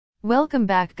Welcome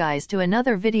back guys to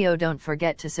another video. Don't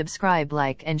forget to subscribe,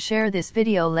 like and share this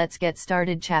video. Let's get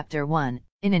started. Chapter 1,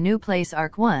 In a New Place,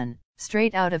 Arc 1,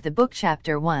 straight out of the book.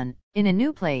 Chapter 1, In a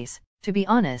New Place. To be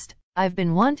honest, I've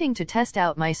been wanting to test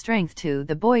out my strength too,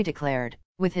 the boy declared,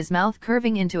 with his mouth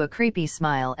curving into a creepy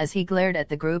smile as he glared at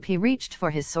the group. He reached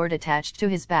for his sword attached to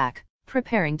his back,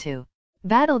 preparing to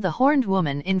battle the horned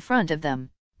woman in front of them,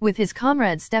 with his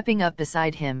comrade stepping up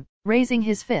beside him, raising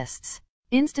his fists.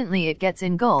 Instantly it gets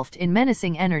engulfed in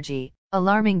menacing energy,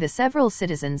 alarming the several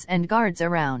citizens and guards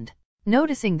around.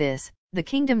 Noticing this, the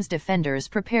kingdom's defenders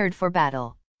prepared for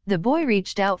battle. The boy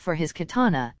reached out for his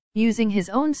katana, using his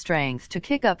own strength to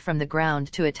kick up from the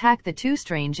ground to attack the two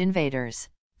strange invaders.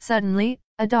 Suddenly,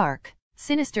 a dark,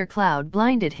 sinister cloud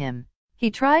blinded him.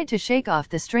 He tried to shake off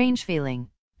the strange feeling,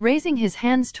 raising his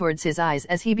hands towards his eyes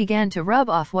as he began to rub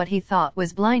off what he thought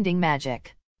was blinding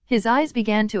magic. His eyes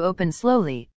began to open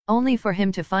slowly, only for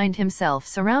him to find himself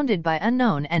surrounded by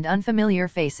unknown and unfamiliar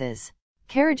faces.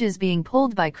 Carriages being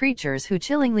pulled by creatures who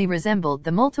chillingly resembled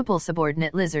the multiple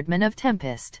subordinate lizardmen of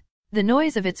Tempest. The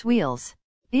noise of its wheels,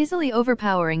 easily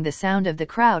overpowering the sound of the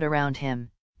crowd around him.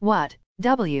 What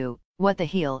the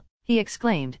hell? He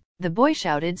exclaimed. The boy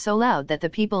shouted so loud that the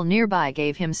people nearby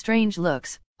gave him strange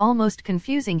looks, almost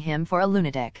confusing him for a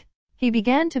lunatic. He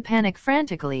began to panic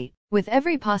frantically, with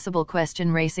every possible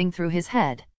question racing through his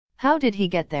head. How did he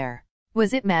get there?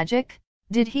 Was it magic?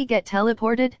 Did he get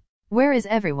teleported? Where is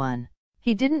everyone?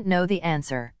 He didn't know the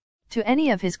answer to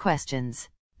any of his questions.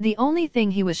 The only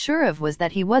thing he was sure of was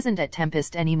that he wasn't at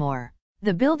Tempest anymore.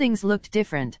 The buildings looked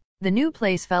different, the new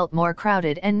place felt more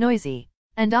crowded and noisy,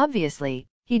 and obviously,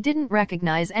 he didn't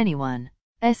recognize anyone.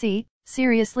 Essie,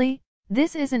 seriously?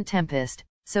 This isn't Tempest,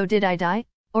 so did I die?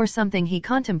 Or something, he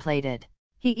contemplated.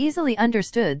 He easily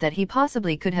understood that he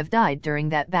possibly could have died during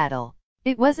that battle.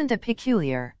 It wasn't a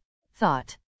peculiar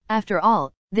thought. After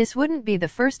all, this wouldn't be the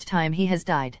first time he has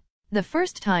died. The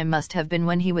first time must have been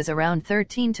when he was around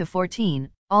 13 to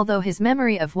 14, although his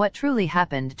memory of what truly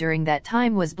happened during that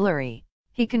time was blurry.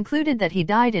 He concluded that he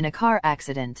died in a car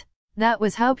accident. That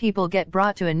was how people get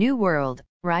brought to a new world,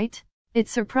 right? It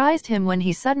surprised him when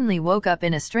he suddenly woke up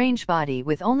in a strange body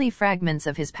with only fragments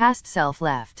of his past self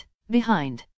left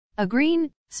behind. A green,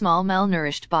 small,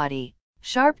 malnourished body,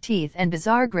 sharp teeth and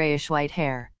bizarre grayish-white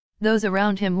hair. Those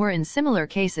around him were in similar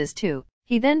cases too.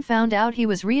 He then found out he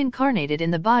was reincarnated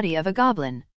in the body of a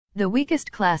goblin, the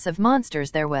weakest class of monsters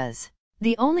there was.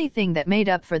 The only thing that made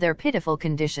up for their pitiful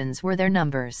conditions were their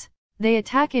numbers. They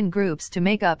attack in groups to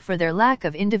make up for their lack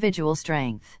of individual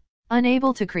strength.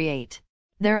 Unable to create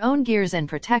their own gears and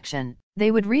protection, they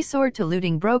would resort to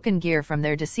looting broken gear from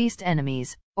their deceased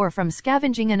enemies, or from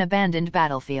scavenging an abandoned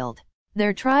battlefield.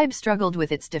 Their tribe struggled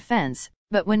with its defense,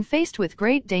 but when faced with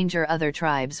great danger, other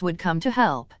tribes would come to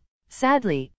help.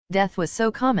 Sadly, death was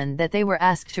so common that they were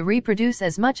asked to reproduce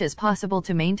as much as possible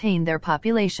to maintain their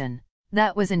population.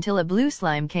 That was until a blue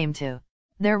slime came to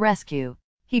their rescue.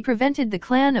 He prevented the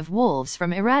clan of wolves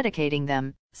from eradicating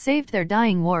them, saved their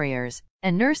dying warriors,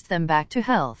 and nursed them back to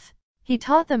health. He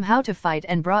taught them how to fight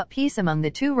and brought peace among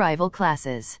the two rival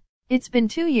classes. It's been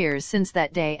 2 years since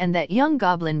that day, and that young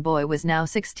goblin boy was now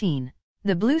 16.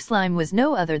 The blue slime was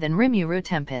no other than Rimuru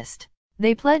Tempest.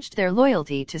 They pledged their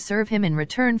loyalty to serve him in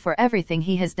return for everything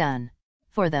he has done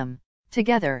for them.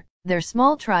 Together, their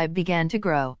small tribe began to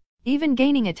grow, even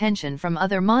gaining attention from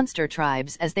other monster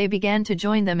tribes as they began to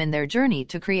join them in their journey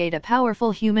to create a powerful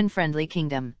human-friendly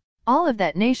kingdom. All of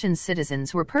that nation's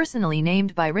citizens were personally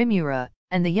named by Rimuru,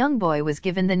 and the young boy was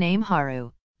given the name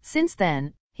Haru. Since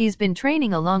then, he's been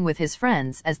training along with his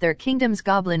friends as their kingdom's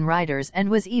goblin riders and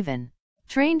was even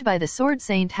trained by the Sword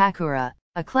Saint Hakura,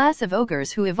 a class of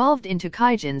ogres who evolved into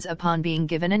kaijins upon being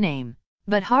given a name.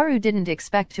 But Haru didn't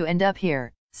expect to end up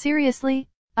here. Seriously?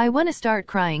 I wanna start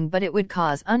crying, but it would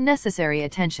cause unnecessary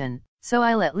attention, so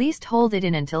I'll at least hold it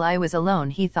in until I was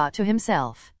alone, he thought to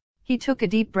himself. He took a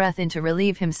deep breath in to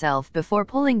relieve himself before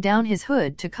pulling down his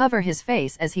hood to cover his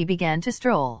face as he began to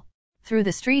stroll through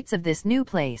the streets of this new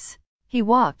place. He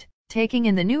walked, taking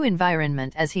in the new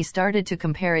environment as he started to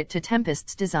compare it to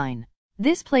Tempest's design.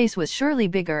 This place was surely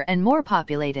bigger and more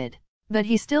populated, but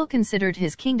he still considered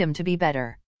his kingdom to be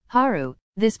better. Haru,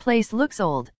 this place looks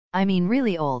old, I mean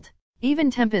really old.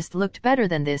 Even Tempest looked better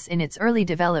than this in its early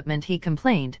development, he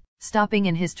complained. Stopping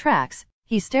in his tracks,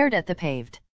 he stared at the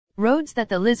paved roads that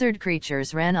the lizard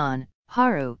creatures ran on.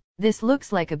 Haru, this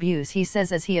looks like abuse, he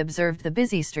says as he observed the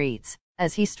busy streets.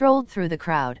 As he strolled through the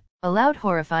crowd, a loud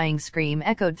horrifying scream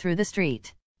echoed through the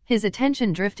street. His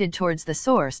attention drifted towards the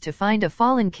source to find a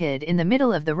fallen kid in the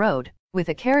middle of the road, with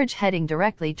a carriage heading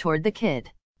directly toward the kid.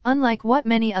 Unlike what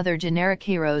many other generic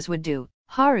heroes would do,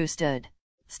 Haru stood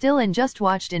still and just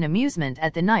watched in amusement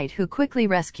at the knight who quickly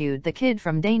rescued the kid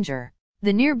from danger.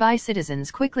 The nearby citizens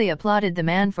quickly applauded the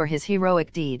man for his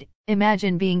heroic deed.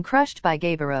 Imagine being crushed by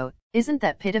Gaiburo, isn't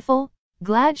that pitiful?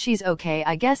 Glad she's okay,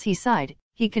 I guess, he sighed.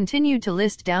 He continued to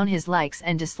list down his likes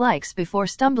and dislikes before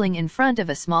stumbling in front of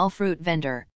a small fruit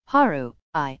vendor. Haru,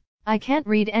 I can't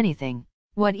read anything.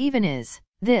 What even is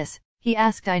this? He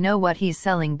asked. I know what he's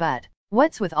selling, but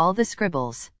what's with all the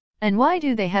scribbles? And why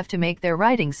do they have to make their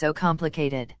writing so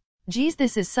complicated? Geez,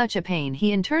 this is such a pain,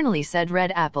 he internally said.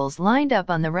 Red apples lined up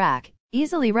on the rack,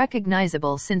 easily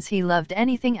recognizable since he loved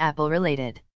anything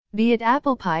apple-related. Be it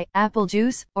apple pie, apple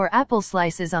juice, or apple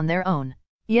slices on their own.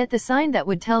 Yet the sign that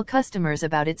would tell customers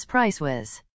about its price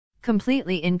was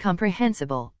completely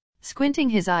incomprehensible. Squinting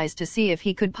his eyes to see if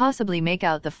he could possibly make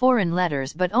out the foreign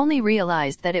letters, but only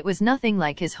realized that it was nothing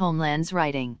like his homeland's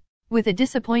writing. With a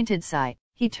disappointed sigh,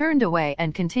 he turned away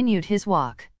and continued his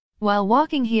walk. While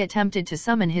walking, he attempted to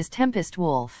summon his Tempest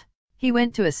wolf. He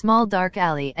went to a small dark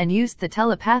alley and used the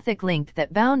telepathic link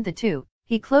that bound the two.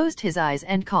 He closed his eyes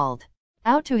and called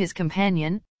out to his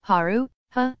companion, Haru.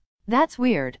 Huh? That's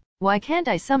weird. Why can't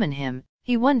I summon him?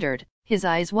 He wondered. His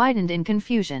eyes widened in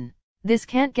confusion. This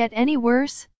can't get any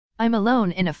worse? I'm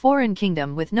alone in a foreign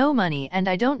kingdom with no money and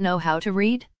I don't know how to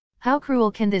read? How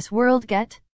cruel can this world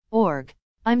get? Org.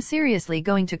 I'm seriously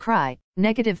going to cry.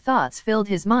 Negative thoughts filled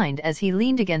his mind as he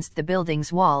leaned against the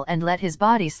building's wall and let his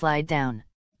body slide down,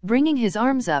 bringing his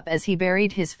arms up as he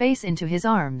buried his face into his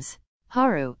arms.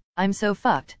 Haru, I'm so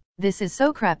fucked. This is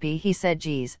so crappy, he said.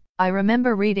 Geez, I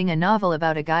remember reading a novel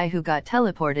about a guy who got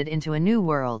teleported into a new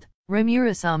world.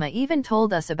 Rimuru-sama even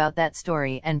told us about that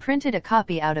story and printed a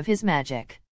copy out of his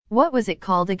magic. What was it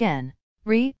called again?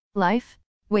 Life?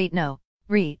 Wait, no.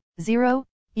 Zero?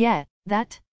 Yeah,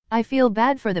 that? I feel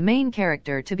bad for the main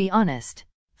character, to be honest.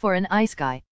 For an ice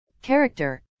guy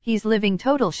character, he's living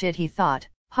total shit, he thought.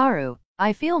 Haru,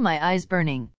 I feel my eyes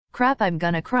burning. Crap, I'm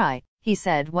gonna cry, he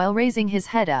said while raising his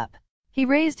head up. He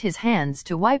raised his hands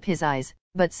to wipe his eyes,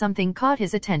 but something caught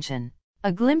his attention.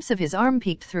 A glimpse of his arm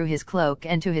peeked through his cloak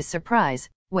and to his surprise,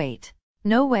 wait.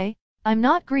 No way. I'm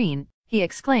not green, he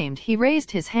exclaimed. He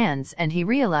raised his hands and he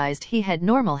realized he had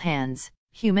normal hands,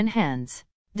 human hands.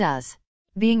 Does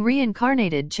being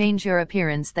reincarnated change your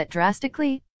appearance that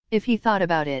drastically? If he thought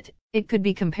about it, it could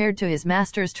be compared to his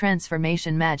master's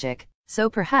transformation magic, so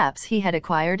perhaps he had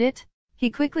acquired it? He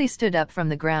quickly stood up from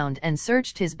the ground and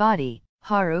searched his body.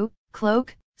 Haru,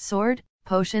 cloak, sword,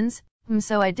 potions?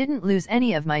 So I didn't lose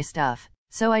any of my stuff,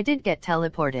 so I did get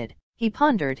teleported. He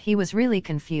pondered. He was really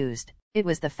confused. It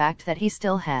was the fact that he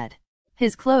still had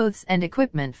his clothes and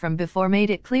equipment from before made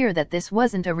it clear that this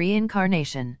wasn't a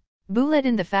reincarnation.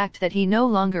 Bulletin, the fact that he no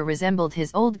longer resembled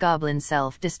his old goblin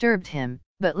self disturbed him,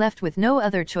 but left with no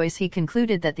other choice, he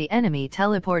concluded that the enemy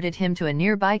teleported him to a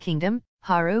nearby kingdom.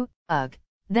 Haru, ugh.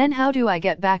 Then how do I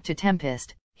get back to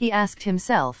Tempest? He asked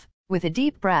himself. With a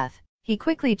deep breath, he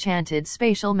quickly chanted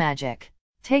spatial magic.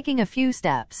 Taking a few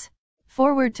steps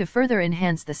forward to further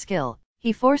enhance the skill,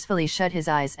 he forcefully shut his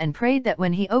eyes and prayed that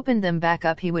when he opened them back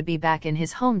up he would be back in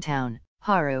his hometown.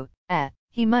 Haru,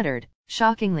 he muttered.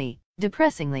 Shockingly,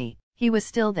 depressingly, he was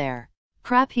still there.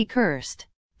 Crap, he cursed.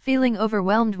 Feeling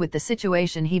overwhelmed with the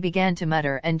situation, he began to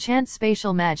mutter and chant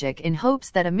spatial magic in hopes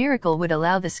that a miracle would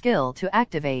allow the skill to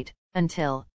activate,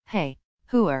 until, hey,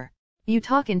 who are you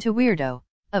talking to, weirdo?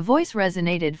 A voice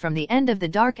resonated from the end of the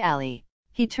dark alley.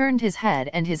 He turned his head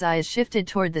and his eyes shifted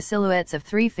toward the silhouettes of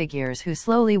three figures who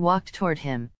slowly walked toward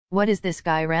him. What is this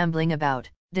guy rambling about?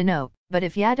 Dunno, but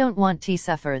if ya don't want to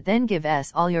suffer, then give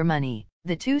us all your money,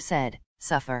 the two said.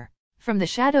 Suffer. From the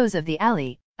shadows of the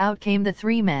alley, out came the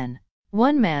three men.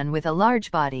 One man with a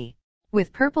large body,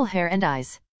 with purple hair and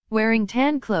eyes, wearing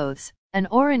tan clothes, an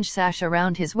orange sash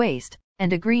around his waist,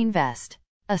 and a green vest.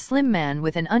 A slim man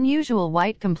with an unusual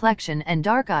white complexion and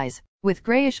dark eyes, with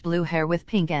grayish-blue hair with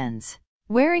pink ends,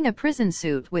 wearing a prison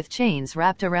suit with chains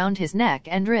wrapped around his neck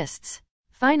and wrists.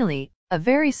 Finally, a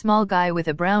very small guy with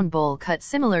a brown bowl cut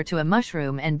similar to a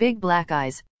mushroom and big black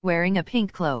eyes, wearing a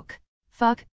pink cloak.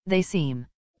 Fuck, they seem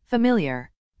familiar.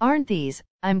 Aren't these?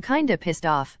 I'm kinda pissed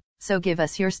off, so give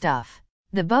us your stuff,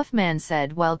 the buff man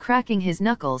said while cracking his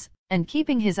knuckles, and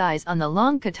keeping his eyes on the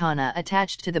long katana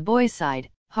attached to the boy's side.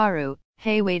 Haru,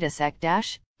 hey, wait a sec,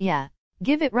 yeah,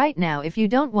 give it right now if you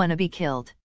don't wanna be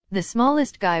killed, the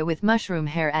smallest guy with mushroom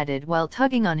hair added while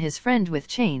tugging on his friend with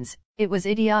chains. It was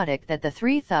idiotic that the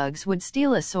three thugs would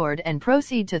steal a sword and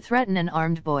proceed to threaten an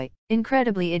armed boy.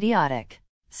 Incredibly idiotic.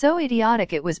 So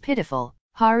idiotic it was pitiful.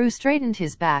 Haru straightened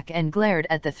his back and glared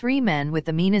at the three men with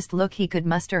the meanest look he could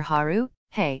muster. Haru,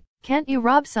 hey, can't you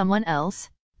rob someone else?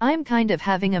 I'm kind of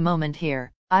having a moment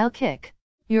here. I'll kick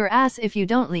your ass if you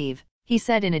don't leave, he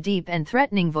said in a deep and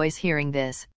threatening voice. Hearing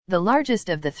this, the largest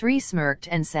of the three smirked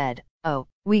and said, "Oh,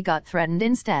 we got threatened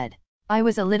instead." "I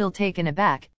was a little taken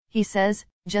aback," he says.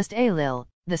 "Just a lil,"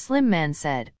 the slim man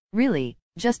said. "Really,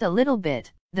 just a little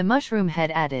bit," the mushroom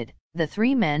head added. The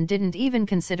three men didn't even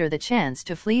consider the chance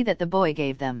to flee that the boy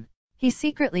gave them. He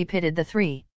secretly pitied the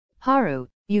three. "Haru,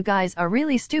 you guys are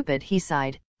really stupid," he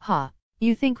sighed. "Ha,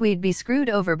 you think we'd be screwed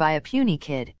over by a puny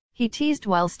kid?" he teased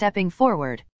while stepping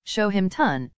forward. "Show him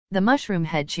ton," the mushroom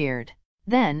head cheered.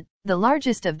 Then, the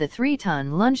largest of the three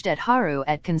ton lunged at Haru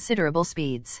at considerable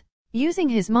speeds, using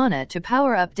his mana to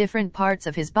power up different parts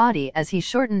of his body as he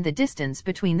shortened the distance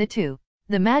between the two.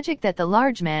 The magic that the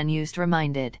large man used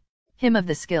reminded him of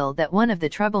the skill that one of the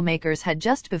troublemakers had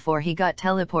just before he got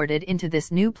teleported into this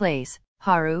new place.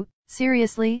 "Haru,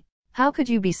 seriously? How could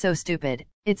you be so stupid?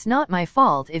 It's not my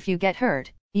fault if you get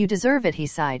hurt, you deserve it," he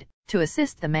sighed. To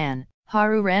assist the man,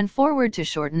 Haru ran forward to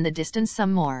shorten the distance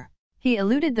some more. He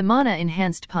eluded the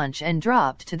mana-enhanced punch and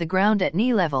dropped to the ground at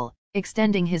knee level,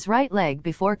 extending his right leg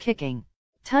before kicking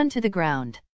ton to the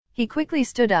ground. He quickly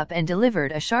stood up and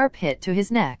delivered a sharp hit to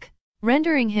his neck,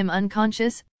 rendering him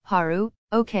unconscious. "Haru,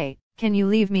 okay, can you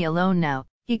leave me alone now?"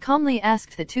 he calmly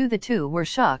asked the two. The two were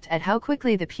shocked at how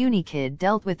quickly the puny kid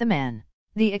dealt with the man.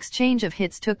 The exchange of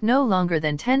hits took no longer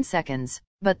than 10 seconds,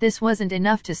 but this wasn't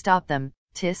enough to stop them.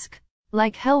 "Tisk.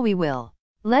 Like hell we will.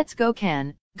 Let's go,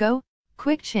 can go?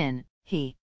 Quick Chin,"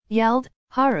 he yelled.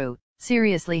 "Haru,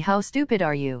 seriously, how stupid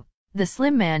are you?" The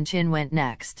slim man Chin went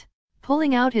next,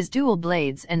 pulling out his dual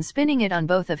blades and spinning it on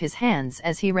both of his hands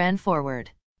as he ran forward.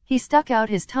 He stuck out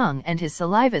his tongue and his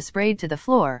saliva sprayed to the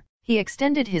floor. He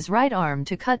extended his right arm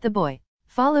to cut the boy,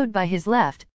 followed by his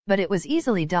left, but it was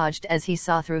easily dodged as he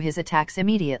saw through his attacks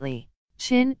immediately.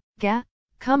 "Chin,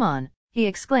 come on," he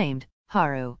exclaimed.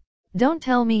 "Haru, don't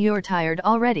tell me you're tired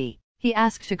already," he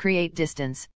asked to create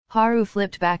distance. Haru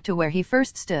flipped back to where he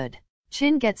first stood.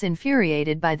 Chin gets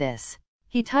infuriated by this.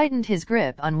 He tightened his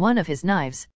grip on one of his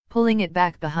knives, pulling it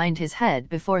back behind his head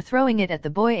before throwing it at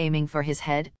the boy, aiming for his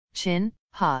head. "Chin,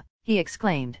 ha," he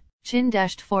exclaimed. Chin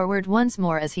dashed forward once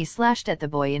more as he slashed at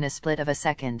the boy. In a split of a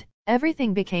second,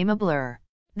 everything became a blur.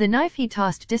 The knife he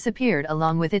tossed disappeared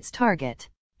along with its target.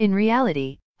 In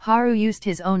reality, Haru used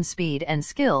his own speed and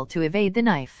skill to evade the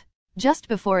knife. Just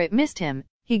before it missed him,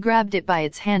 he grabbed it by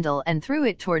its handle and threw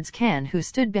it towards Kan, who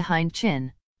stood behind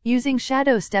Chin. Using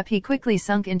Shadow Step, he quickly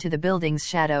sunk into the building's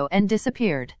shadow and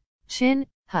disappeared. "Chin,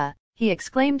 he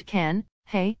exclaimed. "Kan,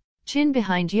 hey?" Chin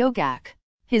behind Yogak.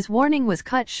 His warning was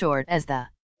cut short as the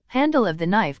handle of the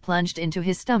knife plunged into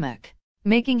his stomach,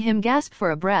 making him gasp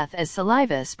for a breath as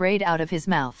saliva sprayed out of his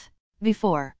mouth.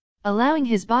 Before allowing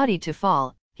his body to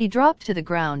fall, he dropped to the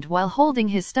ground while holding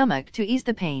his stomach to ease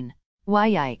the pain. "Why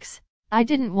yikes. I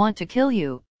didn't want to kill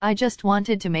you, I just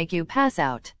wanted to make you pass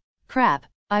out. Crap,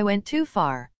 I went too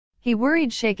far," he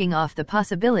worried, shaking off the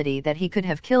possibility that he could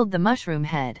have killed the mushroom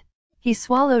head. He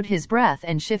swallowed his breath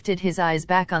and shifted his eyes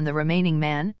back on the remaining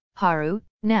man. "Haru,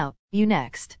 now, you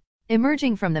next."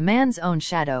 Emerging from the man's own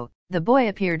shadow, the boy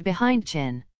appeared behind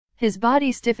Chin. His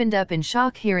body stiffened up in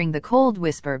shock, hearing the cold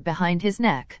whisper behind his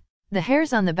neck. The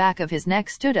hairs on the back of his neck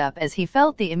stood up as he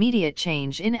felt the immediate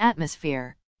change in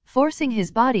atmosphere. Forcing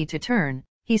his body to turn,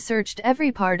 he searched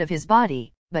every part of his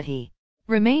body, but he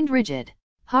remained rigid.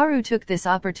 Haru took this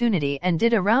opportunity and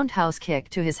did a roundhouse kick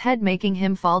to his head, making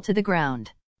him fall to the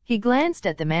ground. He glanced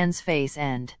at the man's face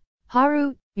and,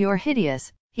 "Haru, you're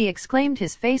hideous," he exclaimed.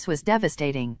 His face was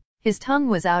devastating. His tongue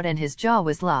was out and his jaw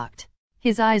was locked.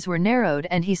 His eyes were narrowed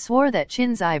and he swore that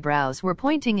Chin's eyebrows were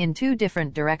pointing in two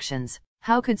different directions.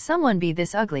 How could someone be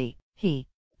this ugly? He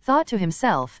thought to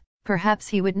himself. Perhaps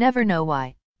he would never know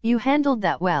why. "You handled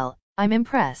that well, I'm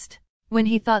impressed." When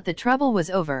he thought the trouble was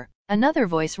over, another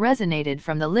voice resonated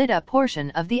from the lit-up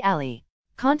portion of the alley.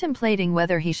 Contemplating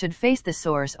whether he should face the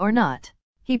source or not,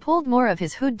 he pulled more of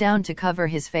his hood down to cover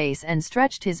his face and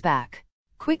stretched his back,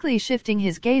 quickly shifting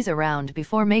his gaze around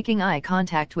before making eye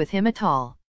contact with him. A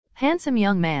tall, handsome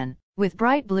young man, with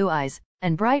bright blue eyes,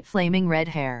 and bright flaming red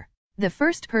hair. The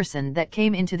first person that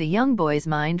came into the young boy's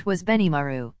mind was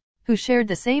Benimaru, who shared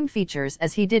the same features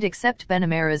as he did, except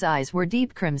Benimaru's eyes were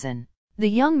deep crimson. The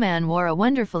young man wore a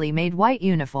wonderfully made white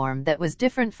uniform that was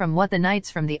different from what the knights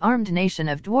from the armed nation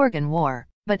of Dworgen wore,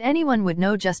 but anyone would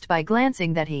know just by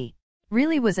glancing that he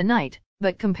really was a knight.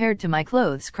 But compared to my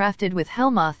clothes crafted with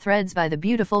Helmoth threads by the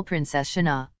beautiful Princess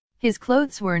Shana, his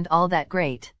clothes weren't all that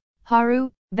great.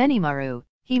 "Haru, Benimaru,"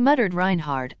 he muttered.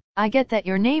 "Reinhard, I get that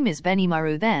your name is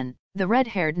Benimaru then?" the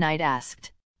red-haired knight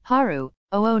asked. "Haru,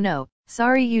 oh no,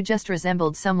 sorry, you just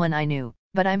resembled someone I knew,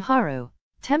 but I'm Haru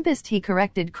Tempest," he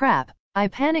corrected. "Crap, I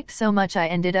panicked so much I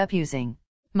ended up using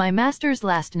my master's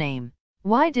last name."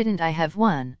 Why didn't I have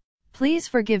one? Please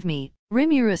forgive me,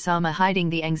 Rimuru-sama. Hiding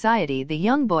the anxiety the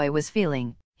young boy was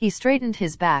feeling, he straightened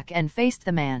his back and faced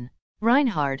the man.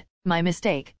 Reinhard, my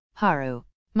mistake, Haru.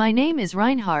 My name is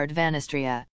Reinhard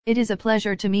Vanastria. It is a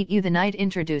pleasure to meet you. The knight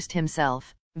introduced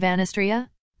himself. Vanastria?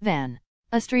 Van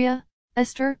Astria?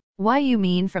 Esther? Why, you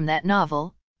mean from that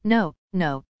novel? No,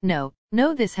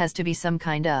 this has to be some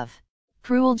kind of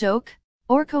cruel joke?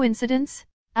 Or coincidence?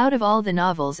 Out of all the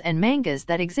novels and mangas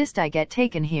that exist, I get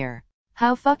taken here.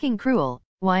 How fucking cruel.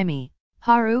 Why me?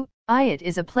 Haru, it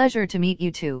is a pleasure to meet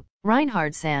you too,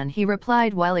 Reinhard-san, he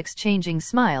replied while exchanging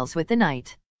smiles with the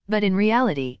knight. But in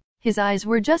reality, his eyes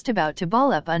were just about to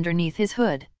ball up underneath his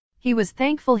hood. He was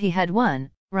thankful he had one.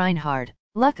 Reinhard,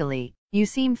 luckily, you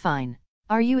seem fine.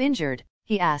 Are you injured?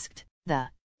 He asked. The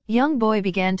young boy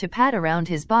began to pat around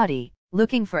his body,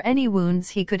 looking for any wounds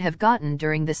he could have gotten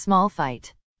during the small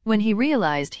fight. When he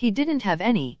realized he didn't have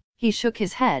any, he shook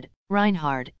his head.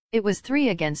 Reinhard, it was 3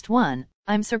 against 1,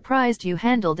 I'm surprised you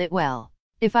handled it well.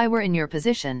 If I were in your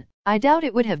position, I doubt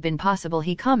it would have been possible,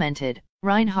 he commented.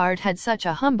 Reinhard had such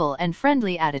a humble and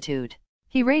friendly attitude.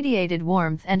 He radiated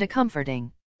warmth and a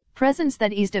comforting presence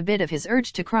that eased a bit of his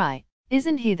urge to cry.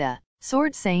 Isn't he the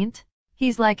sword saint?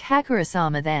 He's like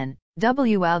Hakura-sama then.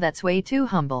 Wow, that's way too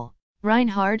humble.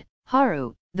 Reinhard,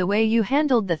 Haru, the way you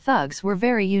handled the thugs were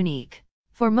very unique.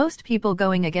 For most people,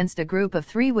 going against a group of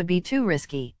 3 would be too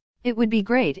risky. It would be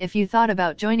great if you thought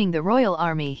about joining the royal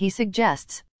army, he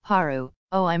suggests. Haru,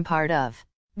 I'm part of.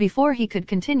 Before he could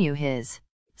continue his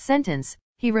sentence,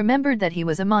 he remembered that he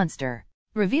was a monster.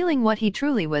 Revealing what he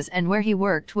truly was and where he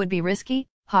worked would be risky.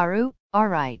 Haru,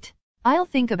 alright. I'll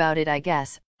think about it, I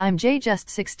guess. I'm just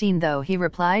 16 though, he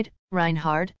replied.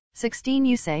 Reinhard, 16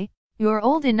 you say? You're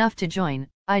old enough to join.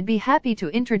 I'd be happy to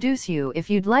introduce you if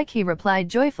you'd like, he replied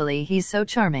joyfully. He's so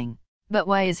charming. But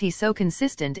why is he so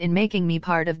consistent in making me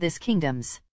part of this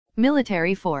kingdom's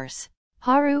military force?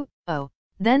 Haru,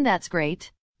 then that's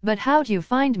great. But how'd you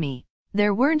find me?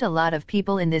 There weren't a lot of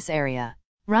people in this area.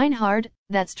 Reinhard,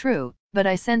 that's true, but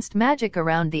I sensed magic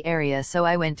around the area, so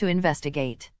I went to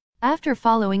investigate. After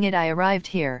following it, I arrived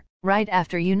here, right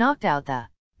after you knocked out the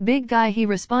big guy, he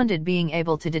responded. Being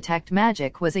able to detect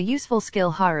magic was a useful skill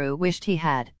Haru wished he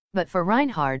had, but for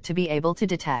Reinhard to be able to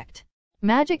detect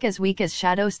magic as weak as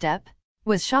Shadow Step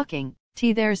was shocking.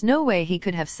 There's no way he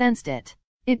could have sensed it.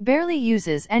 It barely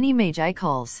uses any magi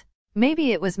calls.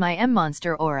 Maybe it was my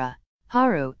M-monster aura.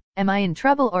 Haru, am I in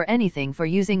trouble or anything for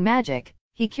using magic?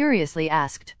 He curiously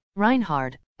asked.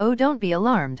 Reinhard, don't be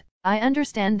alarmed. I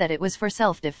understand that it was for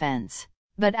self-defense.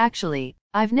 But actually,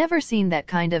 I've never seen that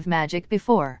kind of magic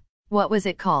before. What was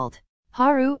it called?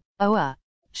 Haru,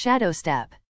 Shadow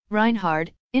Step.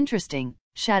 Reinhard, interesting.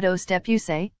 Shadow Step, you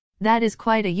say? That is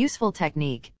quite a useful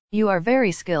technique. You are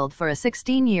very skilled for a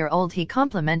 16-year-old, he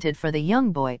complimented. For the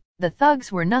young boy, the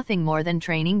thugs were nothing more than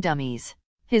training dummies.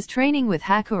 His training with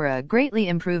Hakura greatly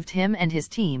improved him and his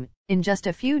team. In just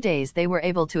a few days they were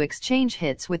able to exchange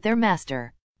hits with their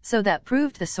master. So that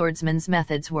proved the swordsman's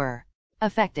methods were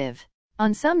effective.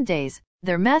 On some days,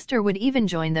 their master would even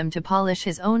join them to polish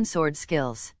his own sword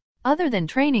skills. Other than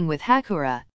training with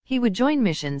Hakura, he would join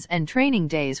missions and training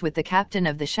days with the captain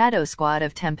of the Shadow Squad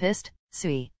of Tempest,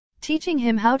 Sui, teaching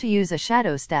him how to use a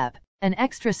Shadow Step, an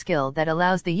extra skill that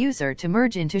allows the user to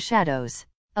merge into shadows.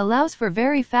 Allows for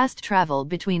very fast travel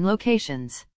between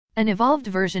locations. An evolved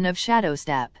version of Shadow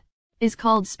Step is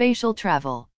called spatial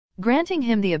travel, granting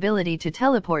him the ability to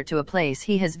teleport to a place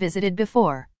he has visited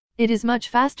before. It is much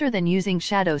faster than using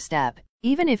Shadow Step.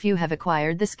 Even if you have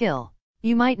acquired the skill,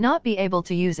 you might not be able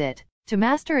to use it. To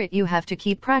master it, you have to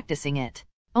keep practicing it.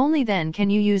 Only then can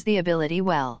you use the ability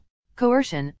well.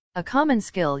 Coercion, a common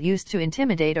skill used to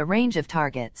intimidate a range of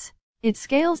targets. It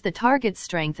scales the target's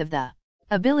strength of the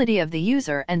ability of the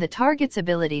user and the target's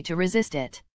ability to resist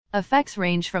it. Effects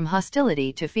range from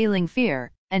hostility to feeling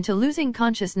fear, and to losing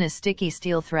consciousness. Sticky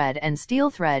steel thread and steel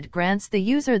thread grants the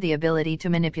user the ability to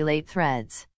manipulate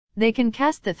threads. They can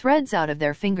cast the threads out of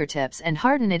their fingertips and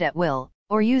harden it at will,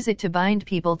 or use it to bind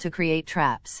people to create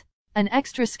traps. An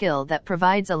extra skill that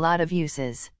provides a lot of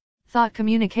uses. Thought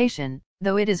communication,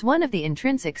 though it is one of the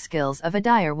intrinsic skills of a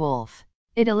dire wolf.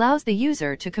 It allows the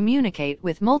user to communicate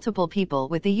with multiple people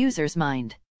with the user's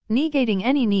mind, negating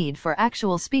any need for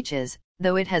actual speeches,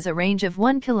 though it has a range of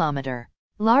 1 kilometer.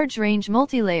 Large range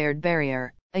multi-layered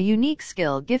barrier, a unique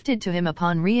skill gifted to him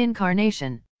upon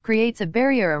reincarnation, creates a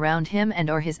barrier around him and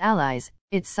or his allies.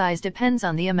 Its size depends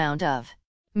on the amount of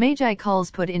magi calls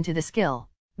put into the skill,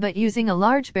 but using a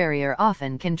large barrier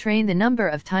often can train the number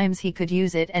of times he could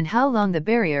use it and how long the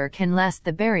barrier can last.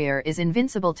 The barrier is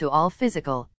invincible to all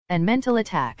physical and mental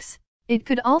attacks. It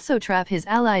could also trap his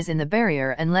allies in the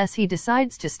barrier unless he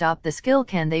decides to stop the skill.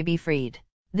 Can they be freed?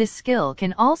 This skill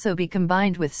can also be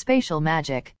combined with spatial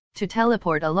magic, to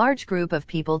teleport a large group of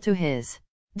people to his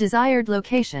desired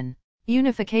location.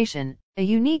 Unification, a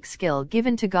unique skill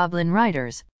given to goblin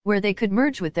riders, where they could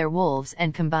merge with their wolves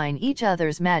and combine each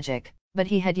other's magic, but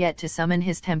he had yet to summon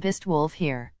his Tempest Wolf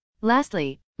here.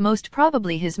 Lastly, most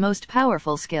probably his most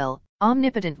powerful skill,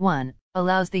 Omnipotent One,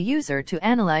 allows the user to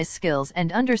analyze skills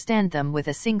and understand them with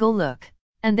a single look.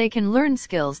 And they can learn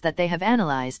skills that they have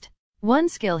analyzed. One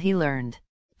skill he learned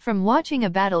from watching a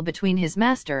battle between his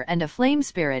master and a flame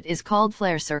spirit is called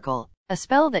Flare Circle, a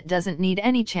spell that doesn't need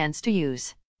any chance to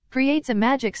use. Creates a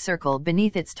magic circle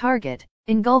beneath its target,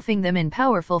 engulfing them in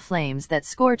powerful flames that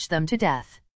scorch them to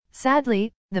death.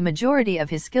 Sadly, the majority of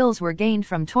his skills were gained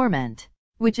from torment,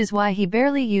 which is why he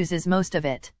barely uses most of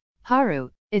it. Haru,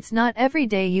 it's not every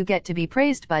day you get to be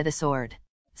praised by the sword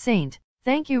saint.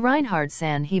 Thank you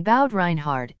Reinhard-san. He bowed.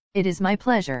 Reinhard, it is my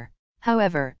pleasure.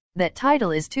 However, that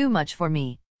title is too much for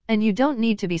me. And you don't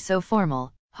need to be so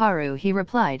formal, Haru, he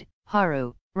replied.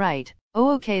 Haru, right.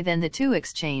 Oh okay. Then the two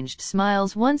exchanged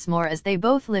smiles once more as they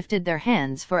both lifted their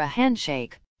hands for a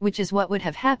handshake, which is what would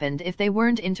have happened if they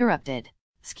weren't interrupted.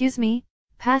 Excuse me?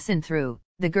 Passin' through,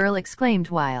 the girl exclaimed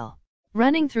while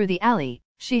running through the alley.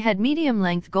 She had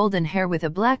medium-length golden hair with a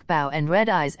black bow and red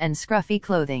eyes and scruffy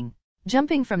clothing.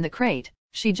 Jumping from the crate,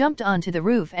 she jumped onto the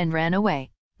roof and ran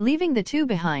away, leaving the two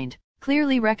behind.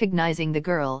 Clearly recognizing the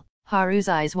girl, Haru's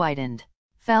eyes widened.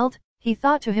 Felt, he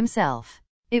thought to himself.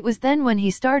 It was then when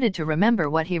he started to remember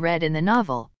what he read in the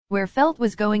novel, where Felt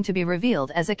was going to be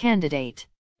revealed as a candidate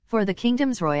for the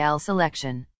Kingdom's Royale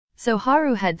selection. So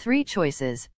Haru had three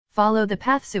choices: follow the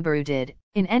path Subaru did,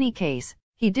 in any case,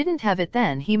 he didn't have it,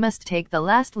 then he must take the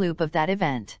last loop of that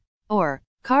event, or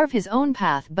carve his own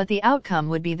path, but the outcome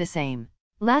would be the same.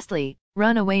 Lastly,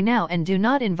 run away now and do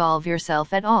not involve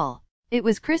yourself at all. It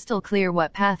was crystal clear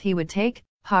what path he would take.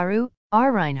 Haru,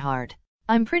 Reinhard,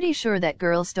 I'm pretty sure that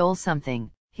girl stole something,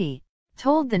 he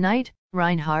told the knight.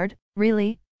 Reinhard,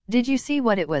 really? Did you see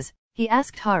what it was? He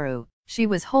asked Haru. She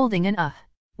was holding an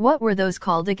what were those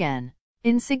called again?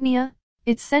 Insignia?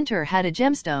 Its center had a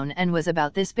gemstone and was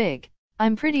about this big.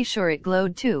 I'm pretty sure it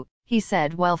glowed too, he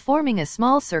said while forming a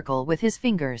small circle with his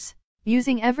fingers.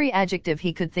 Using every adjective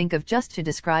he could think of just to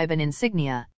describe an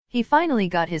insignia, he finally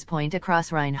got his point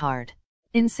across. Reinhard.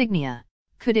 Insignia.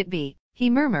 Could it be?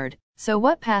 He murmured. So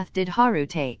what path did Haru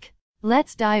take?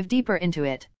 Let's dive deeper into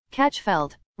it. Catch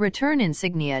Felt, return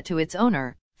insignia to its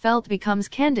owner, Felt becomes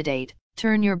candidate,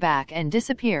 turn your back and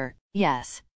disappear.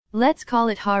 Yes. Let's call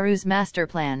it Haru's master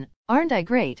plan. Aren't I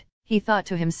great? He thought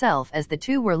to himself as the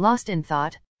two were lost in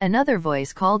thought. Another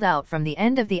voice called out from the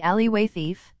end of the alleyway.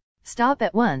 Thief? Stop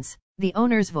at once. The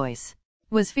owner's voice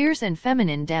was fierce and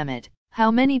feminine. Damn it,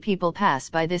 how many people pass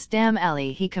by this damn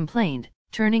alley, he complained,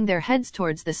 turning their heads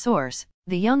towards the source.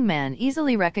 The young man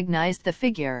easily recognized the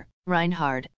figure.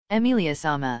 Reinhard,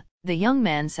 Emilia-sama, the young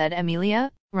man said.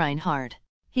 Emilia? Reinhard.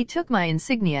 He took my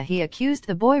insignia, he accused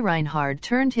the boy. Reinhard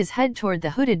turned his head toward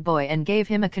the hooded boy and gave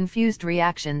him a confused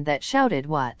reaction that shouted,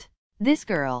 what? This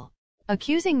girl?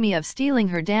 Accusing me of stealing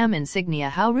her damn insignia?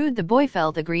 How rude. The boy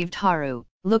felt aggrieved. Haru,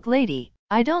 look lady,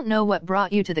 I don't know what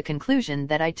brought you to the conclusion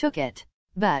that I took it.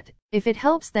 But, if it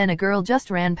helps, then a girl just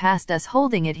ran past us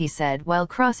holding it, he said while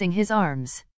crossing his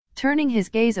arms. Turning his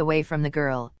gaze away from the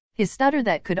girl, his stutter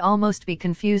that could almost be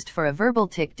confused for a verbal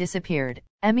tic disappeared.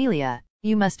 Emilia,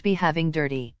 you must be having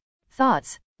dirty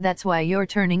thoughts, that's why you're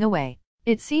turning away.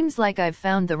 It seems like I've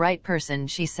found the right person,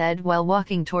 she said while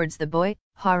walking towards the boy.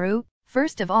 Haru,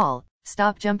 first of all,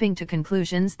 stop jumping to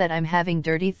conclusions that I'm having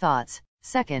dirty thoughts.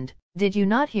 Second, did you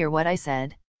not hear what I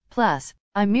said? Plus,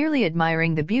 I'm merely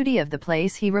admiring the beauty of the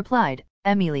place, he replied.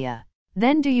 Emilia.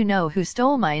 Then do you know who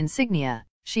stole my insignia?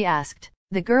 She asked.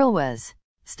 The girl was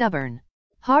stubborn.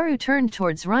 Haru turned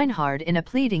towards Reinhard in a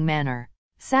pleading manner.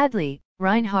 Sadly,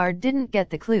 Reinhard didn't get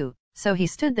the clue, so he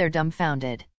stood there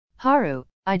dumbfounded. Haru,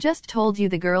 I just told you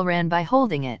the girl ran by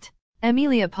holding it.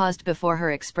 Emilia paused before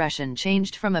her expression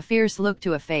changed from a fierce look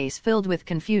to a face filled with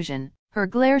confusion. Her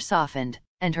glare softened,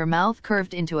 and her mouth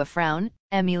curved into a frown.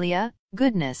 Emilia,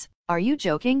 goodness, are you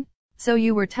joking? So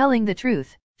you were telling the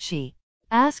truth, she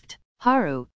asked.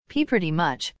 Haru, pretty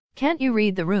much. Can't you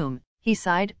read the room? He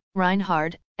sighed.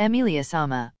 Reinhard,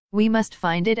 Emilia-sama, we must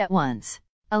find it at once.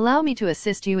 Allow me to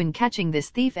assist you in catching this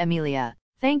thief. Emilia,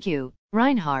 thank you,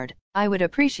 Reinhard, I would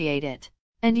appreciate it.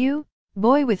 And you,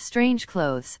 boy with strange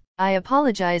clothes, I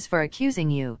apologize for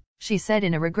accusing you, she said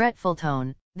in a regretful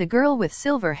tone. The girl with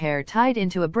silver hair tied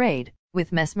into a braid,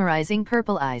 with mesmerizing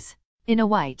purple eyes, in a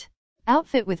white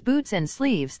outfit with boots and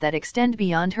sleeves that extend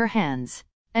beyond her hands.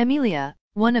 Emilia,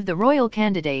 one of the royal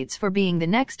candidates for being the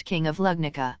next king of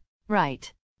Lugnica.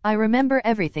 Right. I remember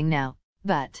everything now.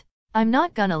 But I'm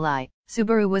not gonna lie,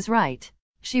 Subaru was right.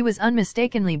 She was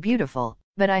unmistakably beautiful,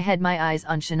 but I had my eyes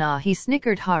on Shana. He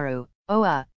snickered. Haru.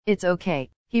 Oh it's okay,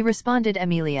 he responded.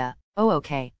 Emilia. Oh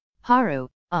okay. Haru,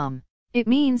 it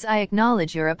means I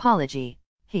acknowledge your apology.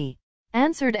 He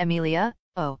answered. Emilia.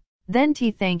 Oh, then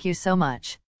thank you so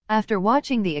much. After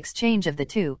watching the exchange of the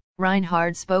two,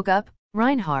 Reinhard spoke up.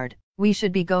 Reinhard, we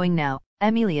should be going now,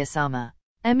 Emilia-sama.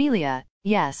 Emilia,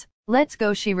 yes, let's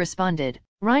go, she responded.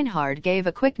 Reinhard gave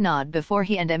a quick nod before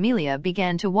he and Emilia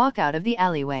began to walk out of the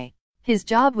alleyway. His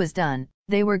job was done,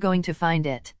 they were going to find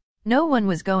it. No one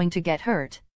was going to get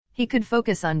hurt. He could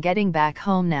focus on getting back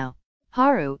home now.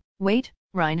 Haru, wait,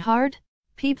 Reinhard?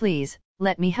 Please,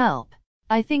 let me help.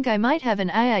 I think I might have an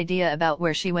idea about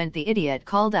where she went, the idiot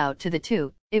called out to the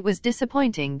two. It was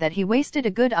disappointing that he wasted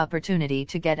a good opportunity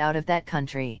to get out of that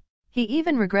country. He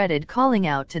even regretted calling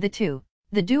out to the two.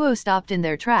 The duo stopped in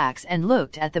their tracks and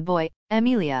looked at the boy.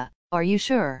 Emilia, are you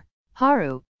sure?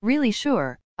 Haru, really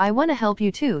sure, I want to help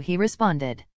you too, he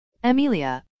responded.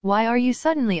 Emilia, why are you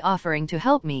suddenly offering to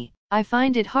help me? I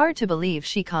find it hard to believe,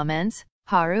 she comments.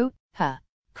 Haru,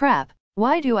 crap,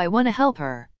 why do I want to help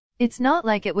her? It's not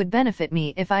like it would benefit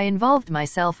me if I involved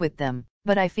myself with them,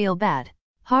 but I feel bad.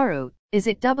 Haru, is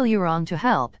it wrong to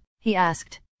help? He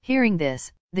asked. Hearing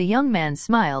this, the young man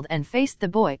smiled and faced the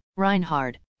boy.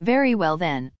 Reinhard, very well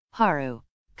then, Haru.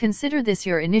 Consider this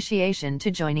your initiation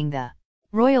to joining the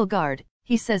Royal Guard.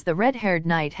 He says. The red-haired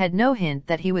knight had no hint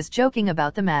that he was joking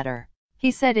about the matter.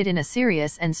 He said it in a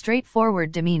serious and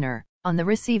straightforward demeanor. On the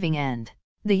receiving end,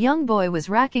 the young boy was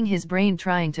racking his brain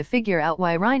trying to figure out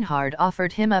why Reinhard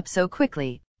offered him up so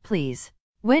quickly. Please.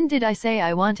 When did I say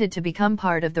I wanted to become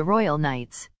part of the Royal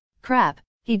Knights? Crap,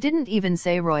 he didn't even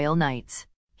say Royal Knights.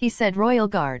 He said Royal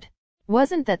Guard.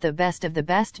 Wasn't that the best of the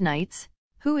best knights?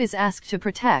 Who is asked to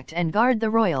protect and guard the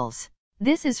royals?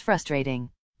 This is frustrating.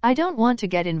 I don't want to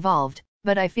get involved,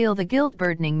 but I feel the guilt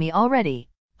burdening me already.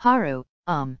 Haru,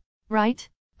 right?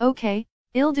 Okay,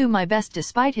 I'll do my best.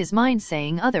 Despite his mind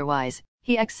saying otherwise,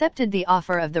 he accepted the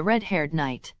offer of the red-haired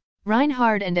knight.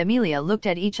 Reinhard and Emilia looked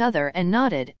at each other and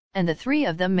nodded, and the three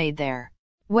of them made their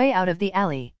way out of the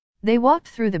alley. They walked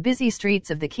through the busy streets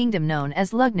of the kingdom known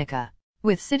as Lugnica,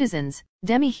 with citizens,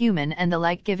 demi-human and the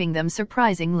like giving them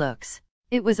surprising looks.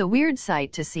 It was a weird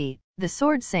sight to see, the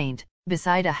sword saint,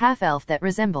 beside a half-elf that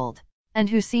resembled, and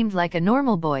who seemed like a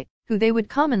normal boy, who they would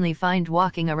commonly find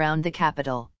walking around the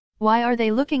capital. Why are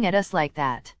they looking at us like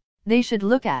that? They should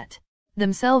look at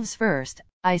themselves first.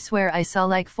 I swear I saw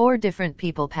like 4 different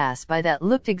people pass by that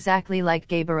looked exactly like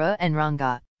Gaibara and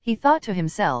Ranga, he thought to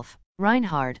himself.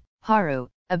 Reinhard, Haru,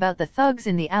 about the thugs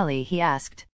in the alley, he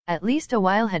asked. At least a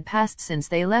while had passed since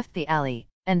they left the alley,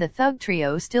 and the thug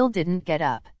trio still didn't get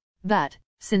up. But,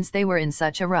 since they were in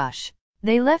such a rush,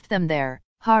 they left them there.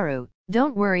 Haru,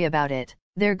 don't worry about it,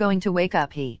 they're going to wake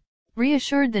up, he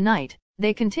reassured the knight.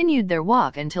 They continued their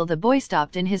walk until the boy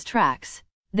stopped in his tracks.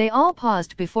 They all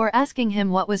paused before asking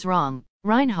him what was wrong.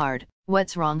 Reinhard,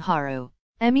 what's wrong? Haru.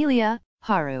 Emilia,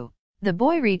 Haru. The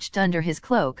boy reached under his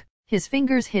cloak, his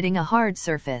fingers hitting a hard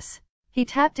surface. He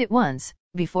tapped it once,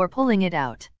 before pulling it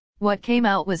out. What came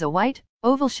out was a white,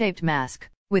 oval-shaped mask,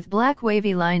 with black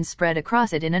wavy lines spread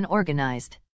across it in an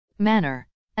organized manner,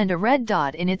 and a red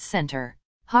dot in its center.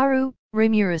 Haru,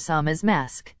 Rimuru-sama's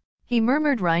mask. He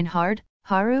murmured. Reinhard,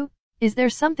 Haru? Is there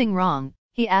something wrong?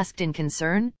 He asked in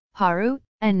concern. Haru,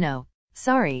 and no.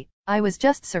 Sorry, I was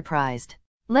just surprised.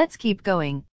 Let's keep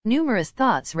going. Numerous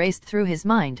thoughts raced through his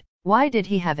mind. Why did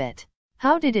he have it?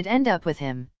 How did it end up with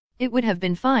him? It would have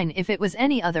been fine if it was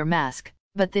any other mask,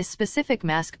 but this specific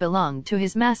mask belonged to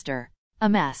his master. A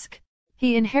mask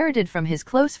he inherited from his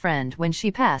close friend when she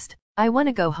passed. I want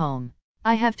to go home.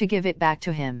 I have to give it back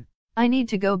to him. I need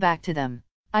to go back to them.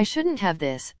 I shouldn't have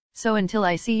this, so until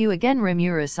I see you again,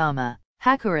 Rimuru-sama,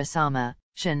 Hakura-sama,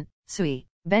 Shin, Sui,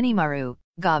 Benimaru,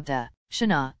 Gobta,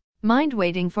 Shana. Mind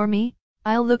waiting for me?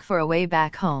 I'll look for a way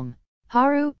back home.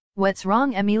 Haru, what's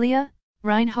wrong? Emilia?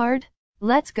 Reinhard?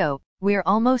 Let's go, we're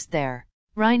almost there.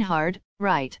 Reinhard,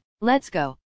 right, let's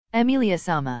go.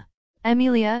 Emilia-sama.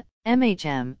 Emilia,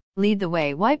 lead the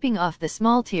way. Wiping off the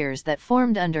small tears that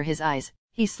formed under his eyes,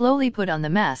 he slowly put on the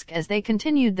mask as they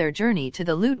continued their journey to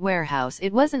the loot warehouse.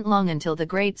 It wasn't long until the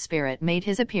Great Spirit made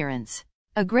his appearance.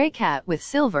 A gray cat with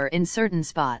silver in certain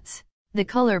spots. The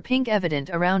color pink evident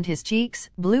around his cheeks,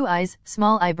 blue eyes,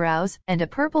 small eyebrows, and a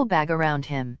purple bag around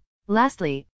him.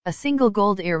 Lastly, a single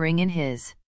gold earring in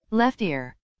his left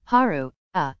ear. Haru,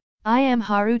 I am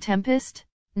Haru Tempest.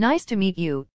 Nice to meet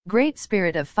you, Great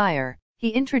Spirit of Fire. He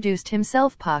introduced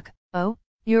himself. Puck, oh,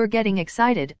 you're getting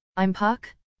excited. I'm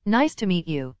Puck. Nice to meet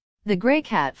you. The gray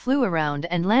cat flew around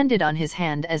and landed on his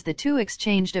hand as the two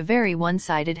exchanged a very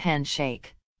one-sided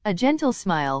handshake. A gentle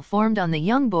smile formed on the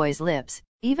young boy's lips,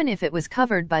 even if it was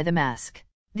covered by the mask.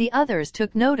 The others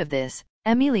took note of this.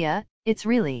 Emilia, it's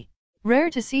really rare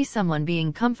to see someone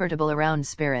being comfortable around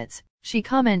spirits, she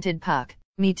commented. Puck,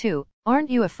 me too,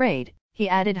 aren't you afraid? He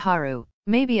added. Haru,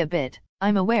 maybe a bit.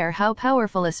 I'm aware how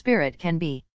powerful a spirit can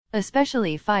be,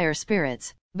 especially fire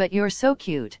spirits, but you're so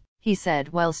cute, he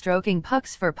said while stroking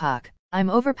Puck's fur. Puck, I'm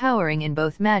overpowering in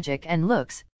both magic and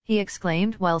looks, he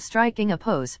exclaimed while striking a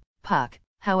pose. Puck,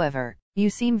 however, you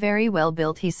seem very well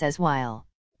built, he says while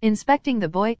inspecting the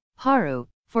boy. Haru,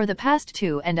 for the past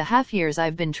 2.5 years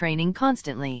I've been training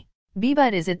constantly.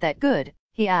 But is it that good?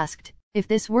 He asked. If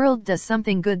this world does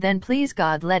something good, then please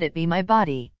God let it be my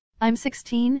body. I'm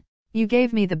 16? You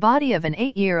gave me the body of an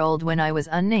 8-year-old when I was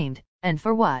unnamed, and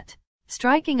for what?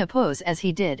 Striking a pose as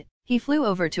he did, he flew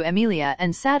over to Emilia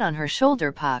and sat on her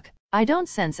shoulder. Puck, I don't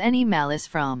sense any malice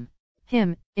from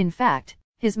him. In fact,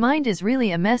 his mind is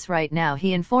really a mess right now,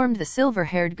 he informed the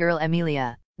silver-haired girl.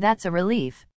 Emilia, that's a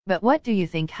relief, but what do you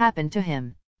think happened to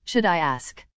him? Should I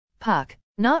ask? Puck,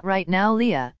 not right now,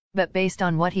 Leah, but based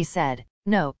on what he said,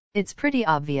 no, it's pretty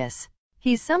obvious.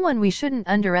 He's someone we shouldn't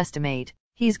underestimate.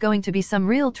 He's going to be some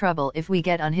real trouble if we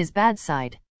get on his bad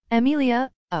side.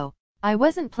 Emilia, oh, I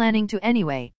wasn't planning to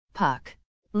anyway. Puck.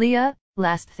 Leah,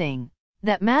 last thing.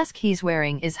 That mask he's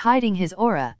wearing is hiding his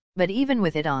aura, but even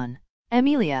with it on.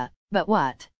 Emilia, but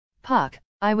what? Puck,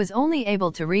 I was only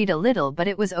able to read a little, but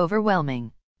it was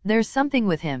overwhelming. There's something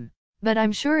with him. But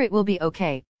I'm sure it will be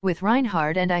okay, with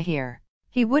Reinhard, and I hear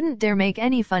he wouldn't dare make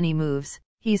any funny moves.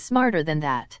 He's smarter than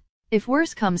that. If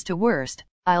worse comes to worst,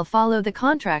 I'll follow the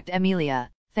contract.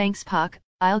 Emilia, thanks Puck,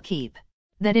 I'll keep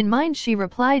that in mind, she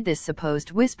replied. This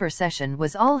supposed whisper session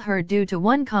was all heard due to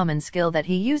one common skill that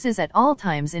he uses at all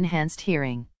times. Enhanced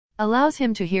hearing allows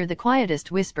him to hear the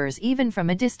quietest whispers even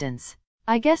from a distance.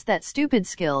 I guess that stupid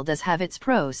skill does have its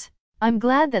pros. I'm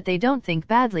glad that they don't think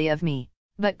badly of me.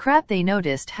 But crap, they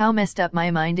noticed how messed up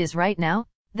my mind is right now?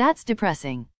 That's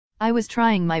depressing. I was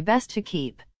trying my best to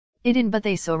keep it in, but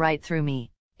they saw right through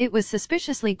me. It was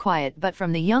suspiciously quiet, but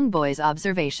from the young boy's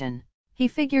observation, he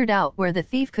figured out where the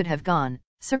thief could have gone.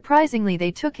 Surprisingly, they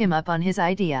took him up on his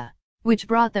idea, which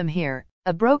brought them here,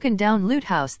 a broken-down loot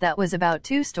house that was about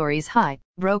 2 stories high,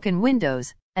 broken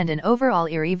windows, and an overall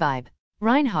eerie vibe.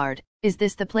 Reinhard, is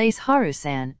this the place?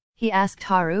 Haru-san, he asked.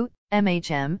 Haru,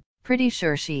 pretty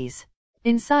sure she's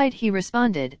inside, he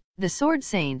responded. The sword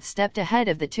saint stepped ahead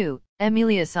of the two.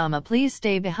 Emilia-sama, please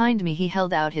stay behind me. He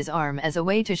held out his arm as a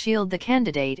way to shield the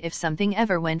candidate if something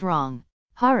ever went wrong.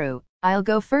 Haru, I'll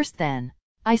go first then.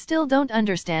 I still don't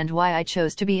understand why I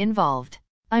chose to be involved.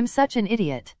 I'm such an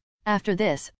idiot. After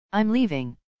this, I'm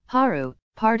leaving. Haru,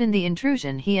 pardon the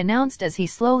intrusion, he announced as he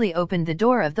slowly opened the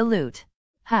door of the loot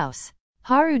house.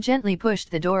 Haru gently pushed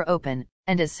the door open,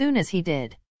 and as soon as he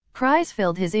did, cries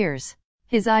filled his ears.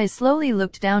 His eyes slowly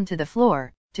looked down to the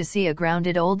floor, to see a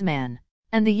grounded old man,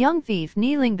 and the young thief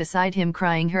kneeling beside him,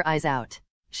 crying her eyes out.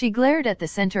 She glared at the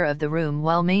center of the room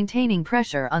while maintaining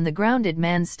pressure on the grounded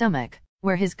man's stomach,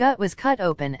 where his gut was cut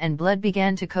open and blood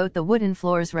began to coat the wooden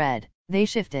floors red. They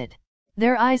shifted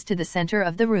their eyes to the center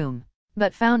of the room,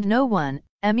 but found no one.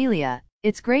 Emilia,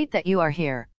 it's great that you are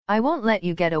here. I won't let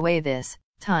you get away this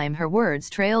time. Her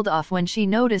words trailed off when she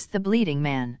noticed the bleeding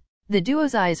man. The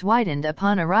duo's eyes widened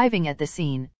upon arriving at the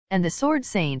scene, and the sword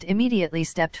saint immediately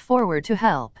stepped forward to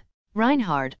help.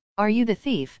 Reinhard, are you the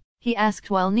thief? He asked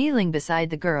while kneeling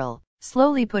beside the girl,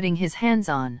 slowly putting his hands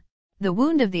on the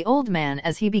wound of the old man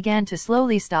as he began to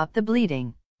slowly stop the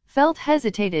bleeding. Felt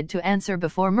hesitated to answer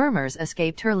before murmurs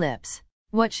escaped her lips.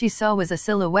 What she saw was a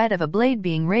silhouette of a blade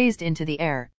being raised into the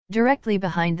air, directly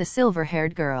behind the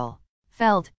silver-haired girl.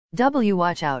 Felt,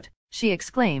 watch out, she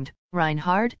exclaimed.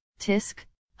 Reinhard, tisk.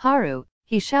 Haru,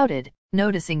 he shouted.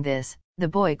 Noticing this, the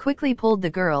boy quickly pulled the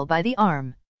girl by the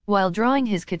arm, while drawing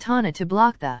his katana to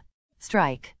block the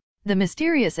strike. The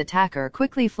mysterious attacker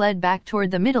quickly fled back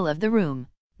toward the middle of the room.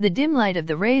 The dim light of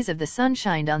the rays of the sun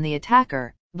shined on the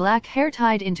attacker, black hair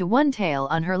tied into one tail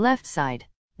on her left side,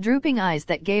 drooping eyes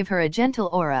that gave her a gentle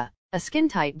aura, a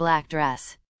skin-tight black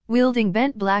dress, wielding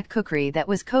bent black kukri that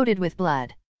was coated with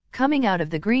blood, coming out of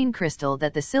the green crystal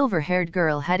that the silver-haired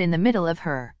girl had in the middle of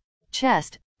her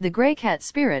chest. The gray cat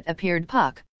spirit appeared.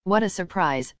 Puck, what a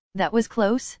surprise, that was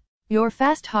close. You're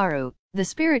fast. Haru, the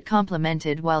spirit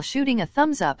complimented while shooting a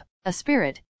thumbs up. A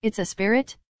spirit, it's a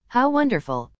spirit? How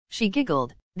wonderful, she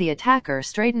giggled. The attacker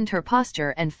straightened her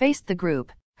posture and faced the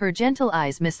group, her gentle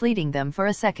eyes misleading them for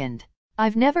a second.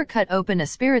 I've never cut open a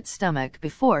spirit's stomach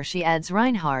before, she adds.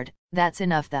 Reinhard, that's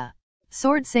enough. The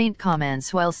Sword Saint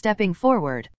comments while stepping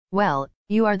forward. Well,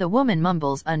 you are the woman,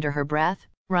 mumbles under her breath.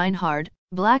 Reinhard,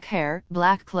 black hair,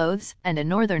 black clothes, and a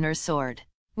northerner's sword.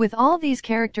 With all these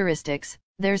characteristics,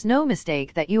 there's no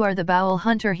mistake that you are the Bowel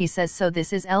Hunter, he says. So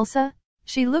this is Elsa?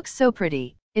 She looks so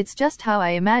pretty. It's just how I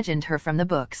imagined her from the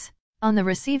books. On the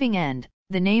receiving end,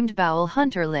 the named Bowel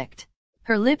Hunter licked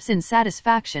her lips in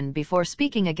satisfaction before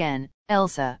speaking again.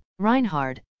 Elsa,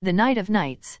 Reinhard, the Knight of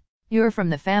Knights. You're from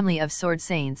the family of Sword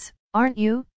Saints, aren't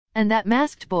you? And that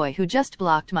masked boy who just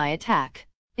blocked my attack.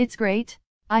 It's great.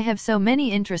 I have so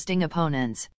many interesting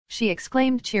opponents, she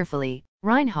exclaimed cheerfully.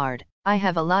 Reinhard, I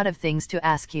have a lot of things to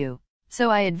ask you. So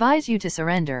I advise you to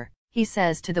surrender, he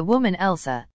says to the woman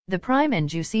Elsa. The prime and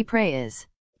juicy prey is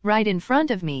right in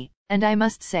front of me, and I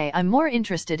must say I'm more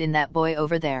interested in that boy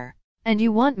over there. And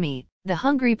you want me, the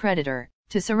hungry predator,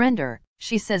 to surrender,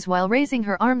 she says while raising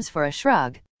her arms for a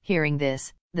shrug. Hearing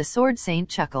this, the Sword Saint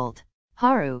chuckled.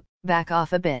 Haru, back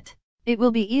off a bit. It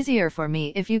will be easier for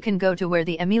me if you can go to where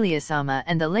the Emilia-sama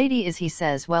and the lady is, he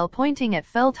says while pointing at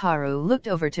Felt. Haru looked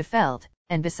over to Felt,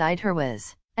 and beside her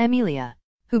was Emilia,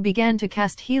 who began to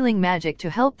cast healing magic to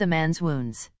help the man's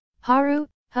wounds. Haru,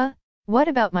 huh? What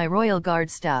about my royal guard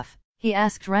stuff? He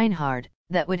asked Reinhard.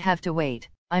 That would have to wait.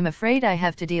 I'm afraid I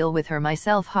have to deal with her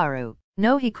myself. Haru.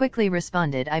 No, he quickly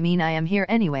responded. I mean, I am here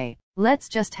anyway. Let's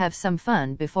just have some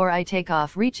fun before I take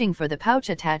off. Reaching for the pouch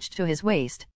attached to his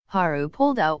waist, Haru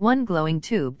pulled out one glowing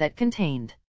tube that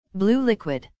contained blue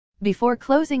liquid. Before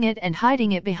closing it and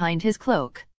hiding it behind his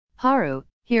cloak. Haru,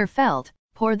 here Felt,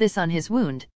 pour this on his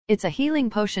wound. It's a healing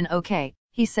potion, okay,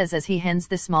 he says as he hands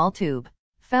the small tube.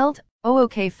 Felt, oh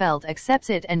okay. Felt accepts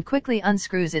it and quickly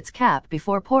unscrews its cap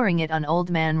before pouring it on Old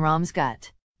Man Rom's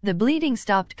gut. The bleeding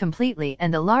stopped completely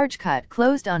and the large cut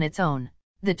closed on its own.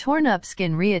 The torn-up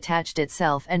skin reattached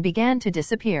itself and began to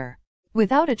disappear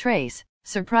without a trace,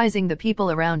 surprising the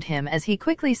people around him as he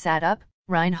quickly sat up.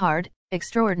 Reinhard,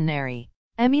 extraordinary.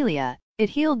 Emilia, it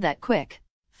healed that quick.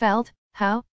 Felt,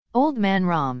 how? Old Man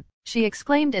Rom, she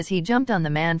exclaimed as he jumped on the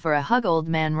man for a hug. Old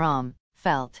Man Rom,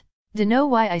 Felt, dunno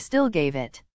why I still gave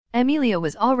it. Emilia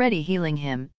was already healing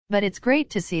him, but it's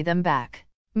great to see them back.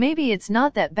 Maybe it's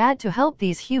not that bad to help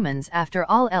these humans after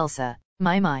all. Elsa,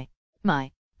 my.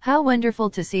 How wonderful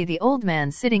to see the old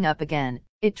man sitting up again.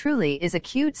 It truly is a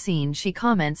cute scene, she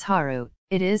comments. Haru,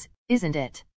 it is, isn't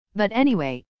it? But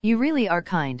anyway, you really are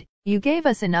kind. You gave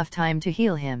us enough time to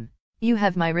heal him. You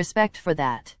have my respect for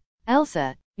that.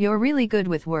 Elsa, you're really good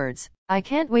with words. I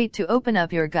can't wait to open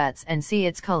up your guts and see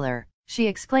its color, she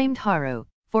exclaimed. Haru,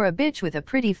 for a bitch with a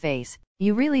pretty face,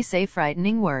 you really say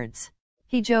frightening words.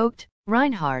 He joked.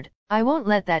 Reinhard, I won't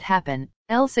let that happen.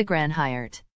 Elsa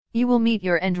Granhirt. You will meet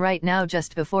your end right now.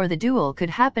 Just before the duel could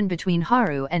happen between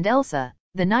Haru and Elsa,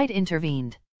 the knight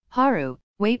intervened. Haru,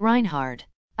 wait Reinhard.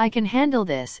 I can handle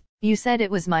this. You said it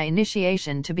was my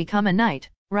initiation to become a knight,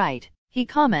 right? He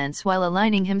comments while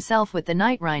aligning himself with the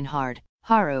knight. Reinhard,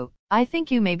 Haru, I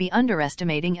think you may be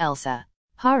underestimating Elsa.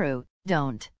 Haru,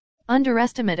 don't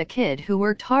underestimate a kid who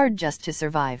worked hard just to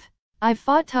survive. I've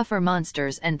fought tougher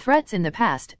monsters and threats in the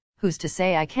past, who's to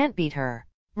say I can't beat her?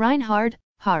 Reinhard,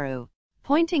 Haru.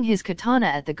 Pointing his katana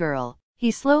at the girl,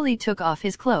 he slowly took off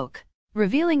his cloak,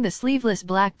 revealing the sleeveless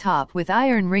black top with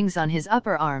iron rings on his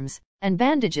upper arms, and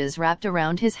bandages wrapped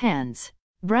around his hands.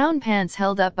 Brown pants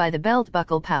held up by the belt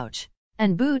buckle pouch,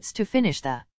 and boots to finish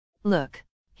the look.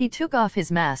 He took off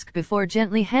his mask before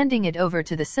gently handing it over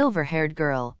to the silver-haired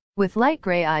girl, with light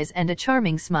gray eyes and a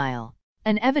charming smile.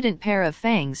 An evident pair of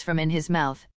fangs from in his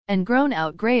mouth, and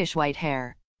grown-out grayish-white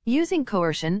hair. Using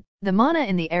coercion, the mana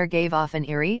in the air gave off an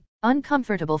eerie,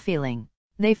 uncomfortable feeling.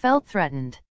 They felt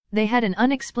threatened. They had an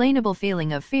unexplainable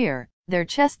feeling of fear. Their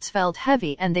chests felt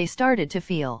heavy and they started to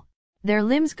feel their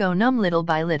limbs go numb little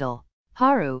by little.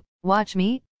 Haru, watch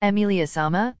me,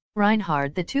 Emilia-sama,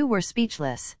 Reinhard. The two were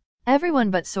speechless.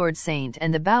 Everyone but Sword Saint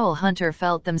and the Bowel Hunter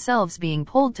felt themselves being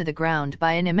pulled to the ground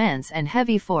by an immense and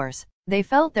heavy force. They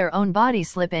felt their own body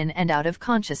slip in and out of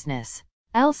consciousness.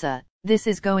 Elsa, this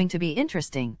is going to be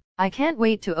interesting. I can't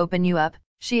wait to open you up,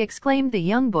 she exclaimed. The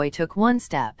young boy took one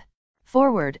step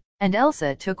forward, and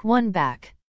Elsa took one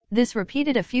back. This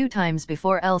repeated a few times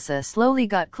before Elsa slowly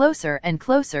got closer and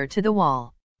closer to the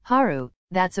wall. Haru,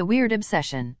 that's a weird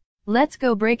obsession. Let's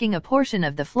go. Breaking a portion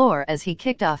of the floor as he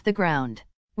kicked off the ground.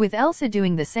 With Elsa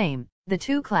doing the same, the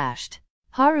two clashed.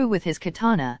 Haru with his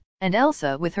katana, and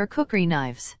Elsa with her kukri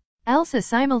knives. Elsa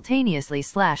simultaneously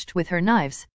slashed with her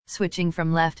knives, switching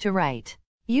from left to right,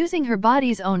 using her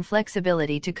body's own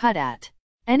flexibility to cut at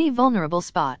any vulnerable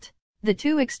spot. The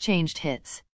two exchanged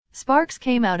hits. Sparks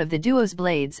came out of the duo's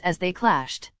blades as they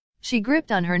clashed. She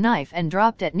gripped on her knife and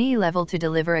dropped at knee level to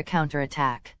deliver a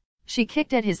counterattack. She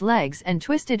kicked at his legs and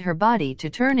twisted her body to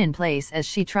turn in place as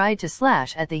she tried to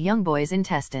slash at the young boy's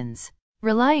intestines.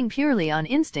 Relying purely on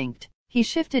instinct, he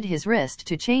shifted his wrist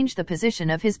to change the position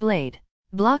of his blade.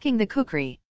 Blocking the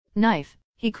kukri knife,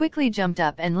 he quickly jumped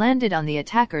up and landed on the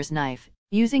attacker's knife.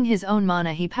 Using his own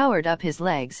mana he powered up his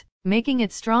legs, making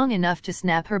it strong enough to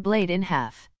snap her blade in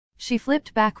half. She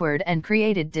flipped backward and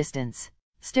created distance.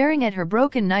 Staring at her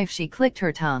broken knife she clicked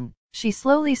her tongue. She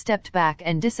slowly stepped back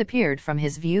and disappeared from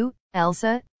his view.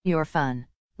 Elsa, you're fun.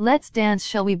 Let's dance,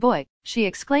 shall we, boy? She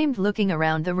exclaimed, looking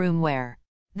around the room where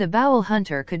the Bowel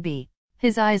Hunter could be.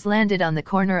 His eyes landed on the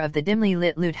corner of the dimly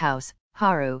lit loot house.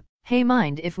 Haru, hey,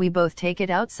 mind if we both take it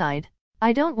outside?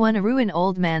 I don't want to ruin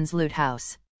old man's loot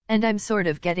house. And I'm sort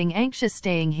of getting anxious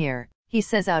staying here, he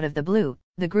says out of the blue.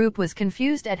 The group was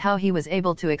confused at how he was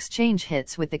able to exchange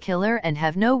hits with the killer and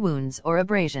have no wounds or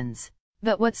abrasions.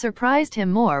 But what surprised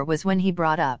him more was when he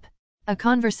brought up a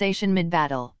conversation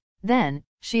mid-battle. Then,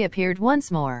 she appeared once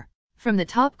more. From the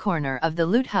top corner of the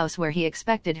loot house where he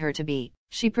expected her to be,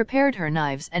 she prepared her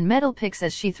knives and metal picks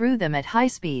as she threw them at high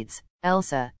speeds.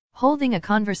 Elsa, holding a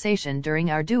conversation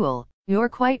during our duel, you're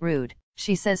quite rude,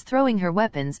 she says, throwing her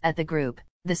weapons at the group.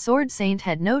 The sword saint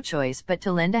had no choice but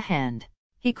to lend a hand.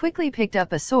 He quickly picked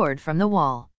up a sword from the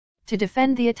wall to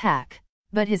defend the attack,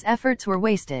 but his efforts were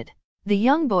wasted. The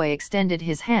young boy extended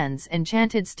his hands and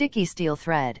chanted sticky steel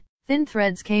thread. Thin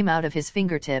threads came out of his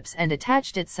fingertips and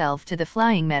attached itself to the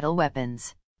flying metal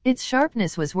weapons. Its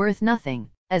sharpness was worth nothing.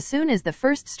 As soon as the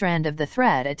first strand of the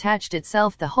thread attached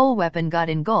itself, the whole weapon got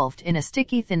engulfed in a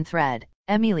sticky thin thread.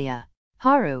 Emilia.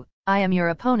 Haru, I am your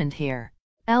opponent here.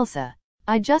 Elsa.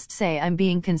 I just say I'm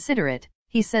being considerate,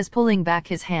 he says, pulling back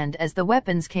his hand as the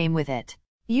weapons came with it.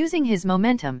 Using his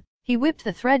momentum, he whipped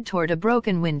the thread toward a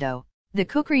broken window. The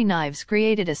kukri knives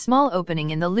created a small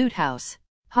opening in the loot house.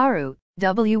 Haru,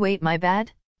 wait, my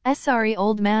bad? Sorry,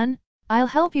 old man? I'll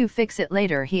help you fix it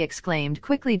later, he exclaimed,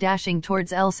 quickly dashing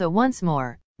towards Elsa once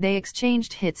more. They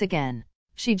exchanged hits again.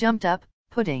 She jumped up,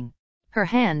 putting her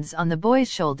hands on the boy's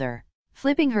shoulder,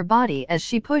 flipping her body as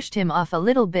she pushed him off a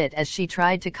little bit as she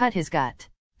tried to cut his gut.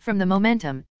 From the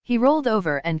momentum, he rolled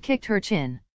over and kicked her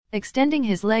chin, extending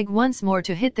his leg once more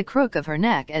to hit the crook of her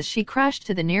neck as she crashed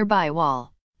to the nearby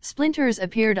wall. Splinters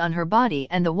appeared on her body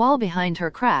and the wall behind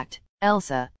her cracked.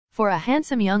 Elsa, for a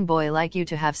handsome young boy like you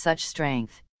to have such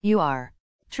strength, you are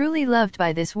truly loved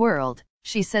by this world,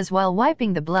 she says while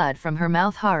wiping the blood from her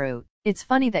mouth. Haru, it's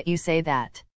funny that you say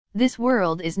that. This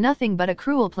world is nothing but a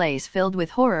cruel place filled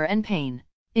with horror and pain.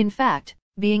 In fact,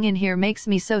 being in here makes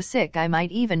me so sick I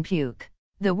might even puke.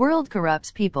 The world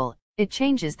corrupts people, it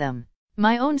changes them.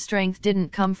 My own strength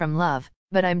didn't come from love,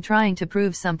 but I'm trying to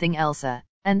prove something, Elsa,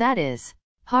 and that is.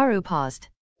 Haru paused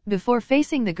before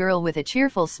facing the girl with a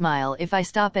cheerful smile. If I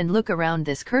stop and look around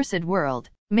this cursed world,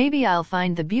 maybe I'll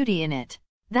find the beauty in it.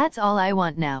 That's all I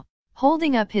want now.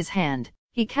 Holding up his hand,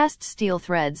 he cast steel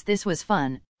threads. This was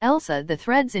fun. Elsa, the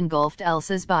threads engulfed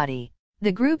Elsa's body.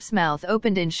 The group's mouth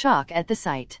opened in shock at the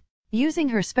sight. Using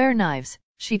her spare knives,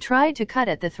 she tried to cut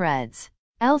at the threads.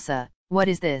 Elsa, what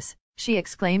is this? She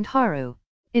exclaimed. Haru,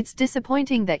 it's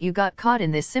disappointing that you got caught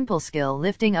in this simple skill.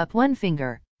 Lifting up one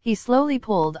finger, he slowly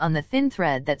pulled on the thin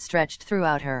thread that stretched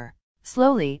throughout her.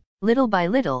 Slowly, little by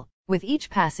little, with each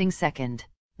passing second,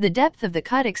 the depth of the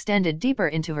cut extended deeper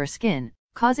into her skin,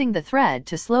 causing the thread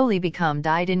to slowly become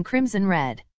dyed in crimson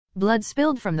red. Blood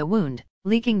spilled from the wound,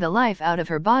 leaking the life out of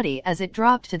her body as it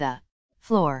dropped to the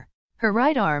floor. Her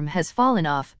right arm has fallen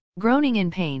off. Groaning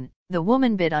in pain, the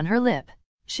woman bit on her lip,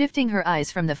 shifting her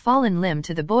eyes from the fallen limb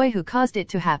to the boy who caused it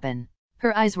to happen.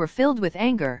 Her eyes were filled with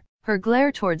anger. Her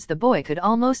glare towards the boy could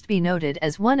almost be noted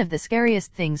as one of the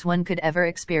scariest things one could ever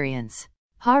experience.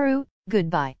 Haru,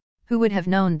 goodbye. Who would have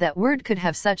known that word could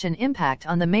have such an impact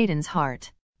on the maiden's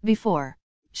heart? Before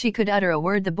she could utter a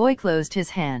word, the boy closed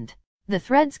his hand. The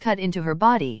threads cut into her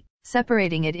body,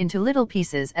 separating it into little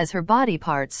pieces as her body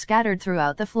parts scattered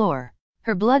throughout the floor.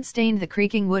 Her blood stained the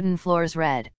creaking wooden floors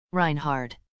red.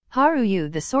 Reinhard. Haru, you,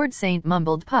 the sword saint,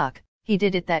 mumbled Puck. He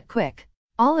did it that quick.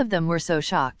 All of them were so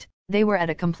shocked, they were at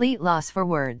a complete loss for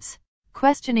words,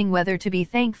 questioning whether to be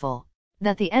thankful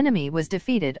that the enemy was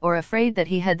defeated or afraid that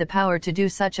he had the power to do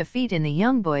such a feat in the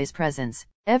young boy's presence.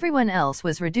 Everyone else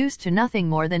was reduced to nothing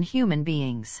more than human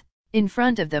beings. In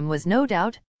front of them was no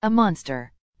doubt a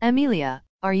monster. Emilia,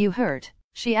 are you hurt?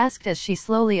 She asked as she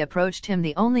slowly approached him.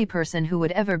 The only person who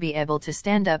would ever be able to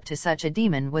stand up to such a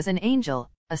demon was an angel.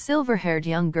 A silver-haired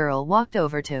young girl walked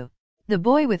over to the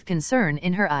boy with concern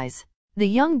in her eyes. The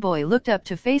young boy looked up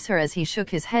to face her as he shook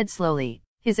his head slowly.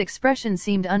 His expression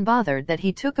seemed unbothered that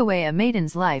he took away a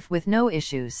maiden's life with no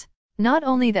issues. Not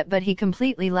only that, but he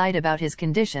completely lied about his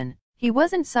condition. He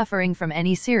wasn't suffering from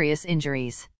any serious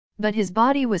injuries, but his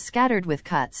body was scattered with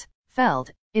cuts. Felt,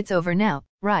 it's over now,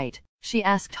 right? She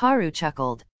asked. Haru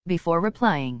chuckled, before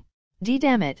replying.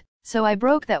 Damn it, so I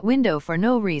broke that window for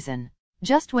no reason.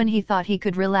 Just when he thought he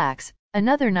could relax,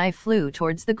 another knife flew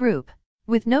towards the group.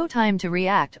 With no time to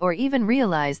react or even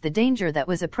realize the danger that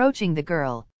was approaching the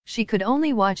girl, she could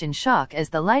only watch in shock as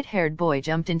the light-haired boy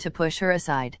jumped in to push her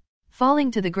aside.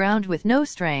 Falling to the ground with no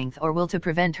strength or will to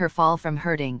prevent her fall from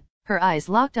hurting, her eyes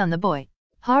locked on the boy.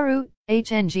 Haru,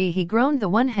 HNG, he groaned. The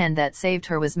one hand that saved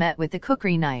her was met with the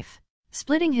kukri knife,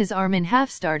 splitting his arm in half,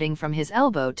 starting from his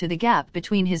elbow to the gap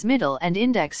between his middle and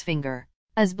index finger.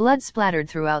 As blood splattered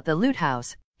throughout the loot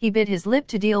house, he bit his lip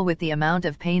to deal with the amount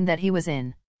of pain that he was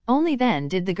in. Only then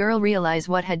did the girl realize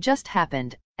what had just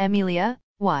happened. Emilia,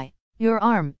 why? Your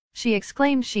arm, she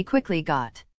exclaimed. She quickly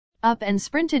got up and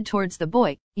sprinted towards the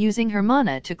boy, using her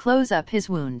mana to close up his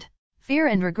wound. Fear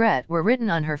and regret were written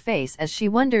on her face as she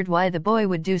wondered why the boy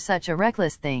would do such a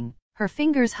reckless thing, her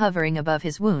fingers hovering above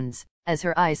his wounds, as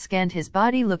her eyes scanned his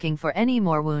body looking for any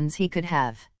more wounds he could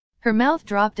have. Her mouth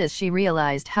dropped as she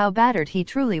realized how battered he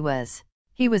truly was.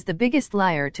 He was the biggest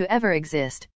liar to ever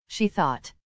exist, she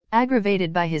thought.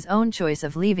 Aggravated by his own choice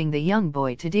of leaving the young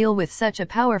boy to deal with such a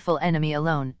powerful enemy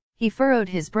alone, he furrowed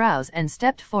his brows and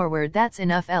stepped forward. That's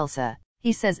enough, Elsa,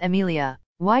 he says. Emilia,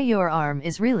 why, your arm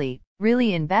is really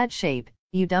in bad shape,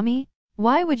 you dummy?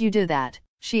 Why would you do that?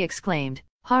 She exclaimed.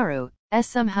 Haru,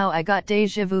 somehow I got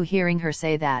déjà vu hearing her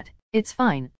say that. It's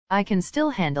fine, I can still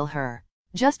handle her.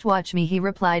 Just watch me, he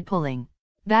replied, pulling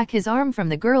back his arm from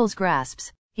the girl's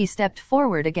grasps. He stepped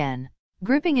forward again,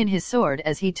 gripping in his sword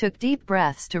as he took deep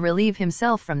breaths to relieve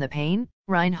himself from the pain.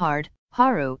 Reinhard,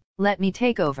 Haru, let me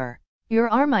take over your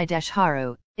arm.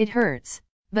 Haru, it hurts.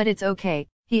 But it's okay,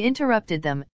 he interrupted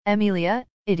them. Emilia,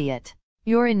 idiot.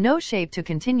 You're in no shape to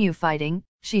continue fighting,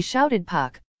 she shouted.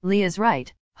 Puck, Leah's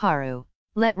right, Haru.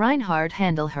 Let Reinhard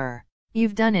handle her.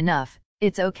 You've done enough,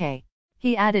 it's okay.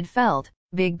 He added. Felt,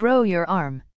 big bro, your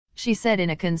arm, she said in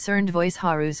a concerned voice.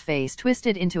 Haru's face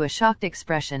twisted into a shocked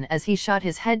expression as he shot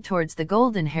his head towards the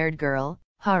golden-haired girl.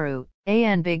 Haru,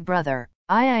 and big brother,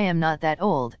 I am not that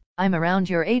old, I'm around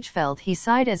your age. Felt, he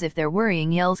sighed as if their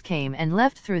worrying yells came and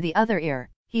left through the other ear.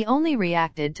 He only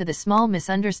reacted to the small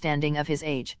misunderstanding of his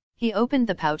age. He opened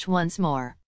the pouch once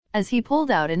more. As he pulled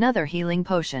out another healing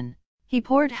potion, he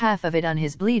poured half of it on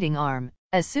his bleeding arm.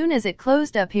 As soon as it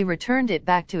closed up, he returned it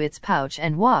back to its pouch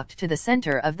and walked to the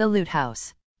center of the loot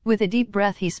house. With a deep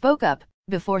breath he spoke up.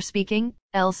 Before speaking,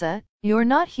 Elsa, you're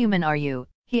not human, are you?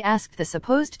 He asked the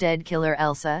supposed dead killer.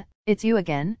 Elsa, it's you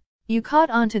again? You caught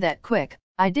on to that quick.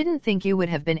 I didn't think you would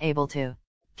have been able to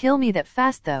kill me that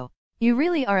fast though. You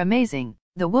really are amazing,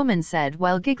 the woman said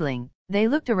while giggling. They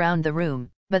looked around the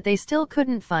room, but they still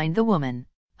couldn't find the woman.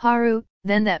 Haru,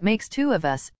 then that makes two of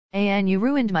us, and you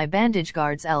ruined my bandage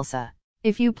guards. Elsa,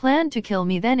 if you plan to kill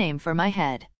me then aim for my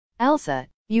head. Elsa,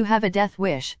 you have a death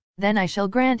wish, then I shall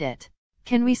grant it.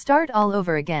 Can we start all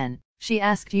over again? She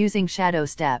asked using shadow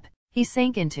step. He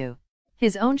sank into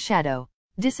his own shadow,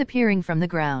 disappearing from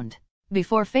the ground,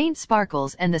 before faint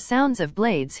sparkles and the sounds of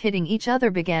blades hitting each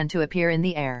other began to appear in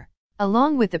the air,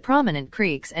 along with the prominent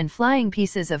creaks and flying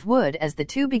pieces of wood as the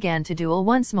two began to duel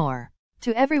once more.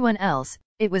 To everyone else,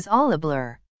 it was all a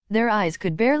blur. Their eyes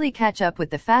could barely catch up with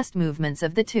the fast movements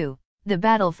of the two. The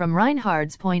battle from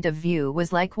Reinhard's point of view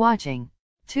was like watching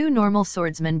two normal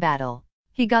swordsmen battle.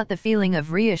 He got the feeling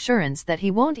of reassurance that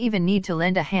he won't even need to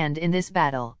lend a hand in this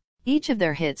battle. Each of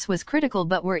their hits was critical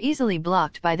but were easily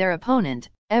blocked by their opponent.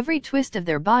 Every twist of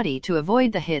their body to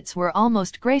avoid the hits were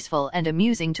almost graceful and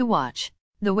amusing to watch.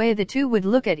 The way the two would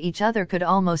look at each other could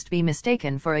almost be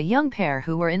mistaken for a young pair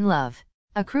who were in love.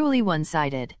 A cruelly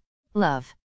one-sided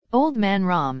love. Old man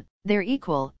Ram, they're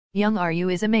equal. Young Ryu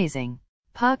is amazing.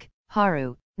 Puck,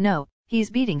 Haru, no, he's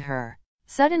beating her.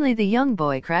 Suddenly the young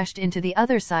boy crashed into the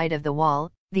other side of the wall,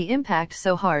 the impact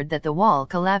so hard that the wall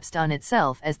collapsed on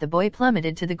itself as the boy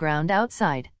plummeted to the ground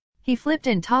outside. He flipped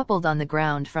and toppled on the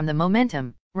ground from the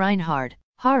momentum. Reinhard,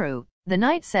 Haru, the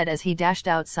knight said as he dashed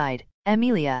outside.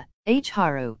 Emilia,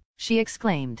 Haru, she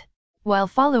exclaimed. While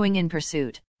following in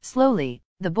pursuit, slowly,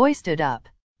 the boy stood up,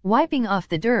 wiping off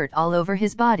the dirt all over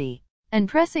his body, and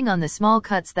pressing on the small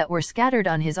cuts that were scattered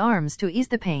on his arms to ease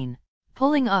the pain.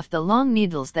 Pulling off the long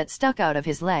needles that stuck out of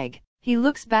his leg, he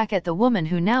looks back at the woman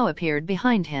who now appeared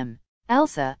behind him.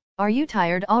 Elsa, are you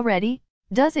tired already?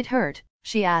 Does it hurt?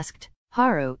 She asked.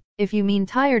 Haru, if you mean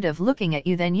tired of looking at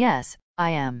you then yes,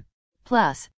 I am.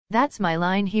 Plus, that's my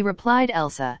line, he replied.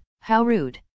 Elsa, how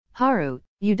rude. Haru,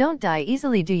 you don't die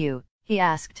easily do you? He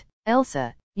asked.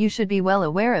 Elsa, you should be well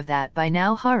aware of that by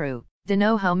now. Haru,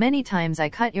 dunno how many times I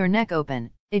cut your neck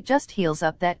open, it just heals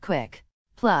up that quick.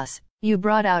 Plus, you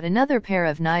brought out another pair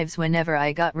of knives whenever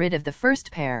I got rid of the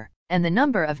first pair, and the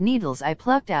number of needles I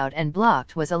plucked out and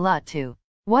blocked was a lot too.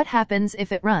 What happens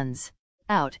if it runs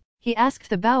out? He asked.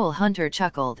 The Bowel Hunter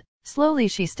chuckled. Slowly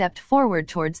she stepped forward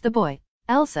towards the boy.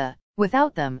 Elsa,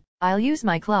 without them, I'll use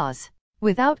my claws.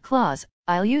 Without claws,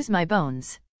 I'll use my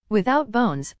bones. Without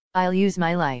bones, I'll use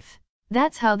my life.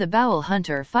 That's how the Bowel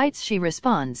Hunter fights, she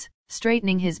responds.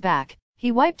 Straightening his back,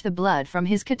 he wiped the blood from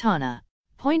his katana,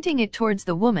 pointing it towards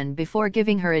the woman before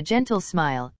giving her a gentle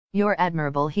smile. You're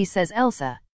admirable, he says.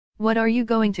 Elsa, what are you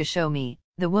going to show me?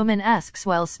 The woman asks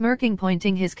while smirking,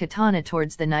 pointing his katana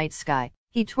towards the night sky.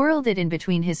 He twirled it in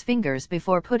between his fingers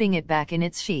before putting it back in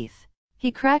its sheath.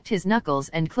 He cracked his knuckles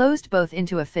and closed both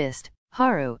into a fist.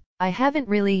 Haru, I haven't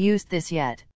really used this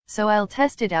yet, so I'll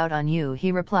test it out on you,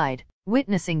 he replied.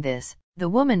 Witnessing this, the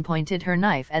woman pointed her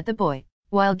knife at the boy,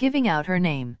 while giving out her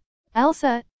name.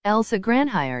 Elsa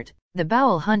Granhirt, the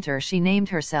Bowel Hunter, she named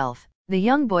herself. The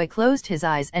young boy closed his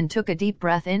eyes and took a deep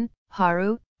breath in.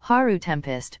 Haru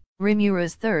Tempest,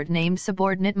 Rimuru's third named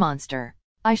subordinate monster.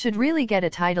 I should really get a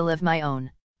title of my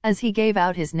own. As he gave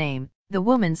out his name, the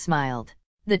woman smiled.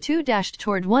 The two dashed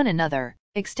toward one another,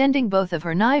 extending both of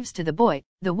her knives to the boy.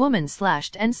 The woman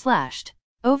slashed and slashed,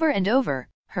 over and over.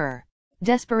 Her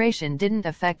desperation didn't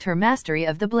affect her mastery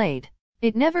of the blade.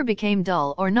 It never became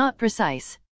dull or not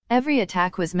precise. Every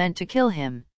attack was meant to kill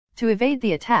him. To evade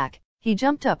the attack, he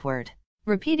jumped upward.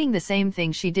 Repeating the same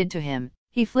thing she did to him,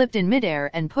 he flipped in midair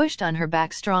and pushed on her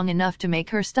back strong enough to make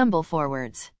her stumble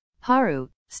forwards. Haru,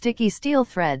 sticky steel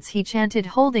threads, he chanted,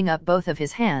 holding up both of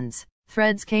his hands.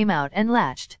 Threads came out and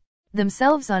latched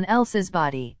themselves on Elsa's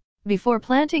body. Before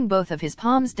planting both of his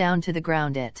palms down to the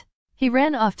ground, he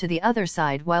ran off to the other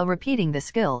side while repeating the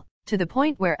skill, to the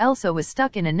point where Elsa was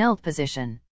stuck in a knelt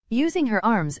position, using her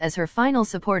arms as her final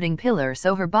supporting pillar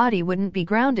so her body wouldn't be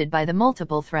grounded by the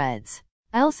multiple threads.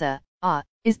 Elsa,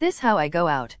 is this how I go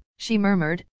out? She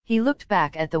murmured. He looked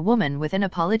back at the woman with an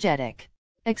apologetic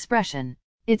expression.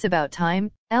 It's about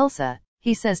time, Elsa,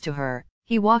 he says to her.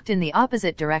 He walked in the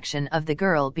opposite direction of the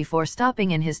girl before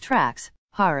stopping in his tracks.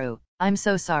 Haru, I'm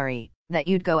so sorry that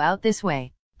you'd go out this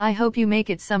way. I hope you make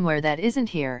it somewhere that isn't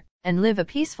here, and live a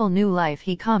peaceful new life,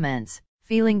 he comments,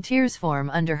 feeling tears form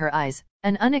under her eyes.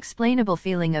 An unexplainable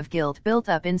feeling of guilt built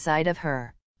up inside of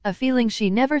her. A feeling she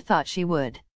never thought she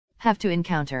would have to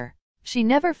encounter. She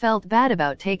never felt bad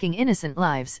about taking innocent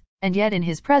lives, and yet in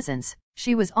his presence,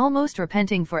 she was almost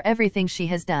repenting for everything she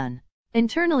has done.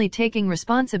 Internally taking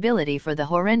responsibility for the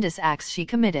horrendous acts she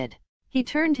committed. He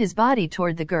turned his body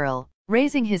toward the girl,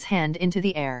 raising his hand into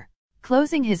the air,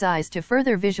 closing his eyes to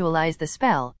further visualize the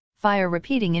spell, fire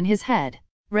repeating in his head.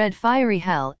 Red fiery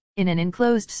hell, in an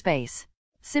enclosed space.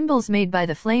 Symbols made by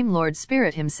the Flame Lord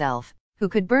Spirit himself, who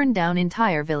could burn down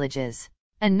entire villages,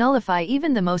 and nullify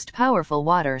even the most powerful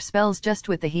water spells just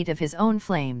with the heat of his own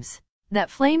flames. That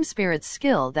Flame Spirit's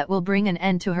skill that will bring an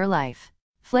end to her life.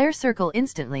 Flare circle.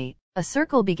 Instantly, a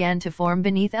circle began to form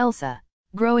beneath Elsa,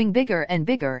 growing bigger and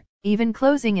bigger, even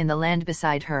closing in the land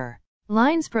beside her.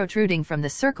 Lines protruding from the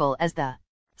circle as the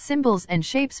symbols and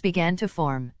shapes began to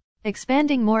form,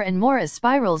 expanding more and more as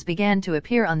spirals began to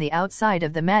appear on the outside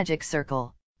of the magic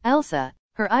circle. Elsa,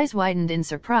 her eyes widened in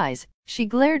surprise, she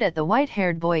glared at the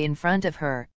white-haired boy in front of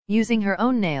her. Using her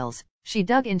own nails, she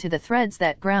dug into the threads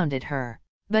that grounded her.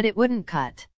 But it wouldn't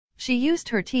cut. She used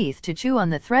her teeth to chew on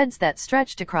the threads that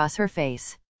stretched across her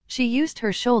face. She used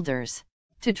her shoulders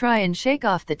to try and shake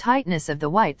off the tightness of the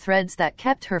white threads that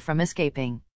kept her from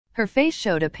escaping. Her face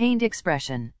showed a pained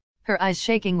expression, her eyes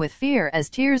shaking with fear as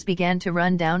tears began to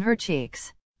run down her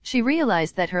cheeks. She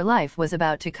realized that her life was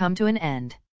about to come to an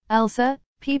end. Elsa,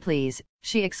 please,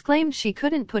 she exclaimed. She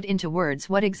couldn't put into words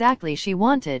what exactly she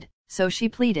wanted, so she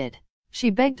pleaded. She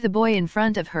begged the boy in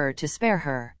front of her to spare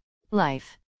her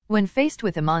life. When faced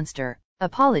with a monster,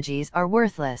 apologies are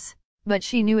worthless. But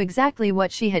she knew exactly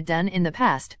what she had done in the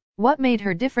past, what made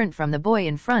her different from the boy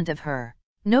in front of her.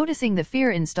 Noticing the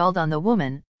fear installed on the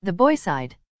woman, the boy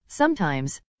sighed.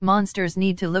 Sometimes, monsters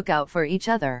need to look out for each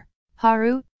other.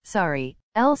 Haru, sorry,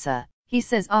 Elsa, he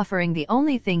says, offering the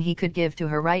only thing he could give to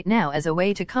her right now as a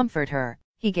way to comfort her.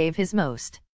 He gave his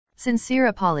most sincere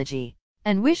apology,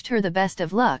 and wished her the best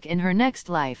of luck in her next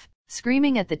life,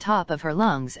 screaming at the top of her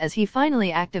lungs as he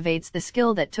finally activates the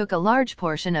skill that took a large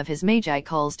portion of his magi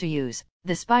calls to use.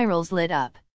 The spirals lit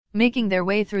up, making their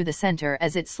way through the center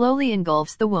as it slowly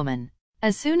engulfs the woman.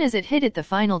 As soon as it hit the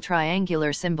final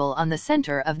triangular symbol on the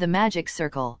center of the magic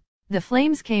circle, the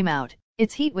flames came out.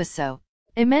 Its heat was so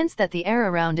immense that the air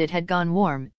around it had gone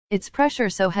warm, its pressure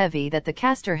so heavy that the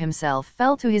caster himself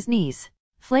fell to his knees.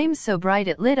 Flames so bright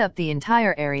it lit up the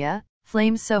entire area.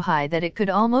 flames so high that it could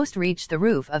almost reach the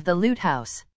roof of the loot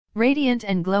house. Radiant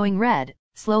and glowing red,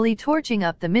 slowly torching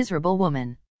up the miserable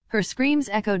woman. Her screams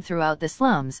echoed throughout the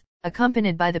slums,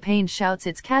 accompanied by the pained shouts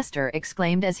its caster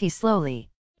exclaimed as he slowly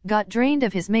got drained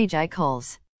of his magi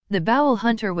coals. The Bowel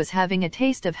Hunter was having a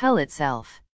taste of hell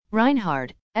itself.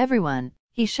 Reinhard, everyone,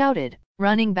 he shouted,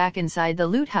 running back inside the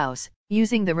loot house,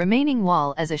 using the remaining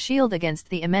wall as a shield against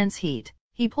the immense heat.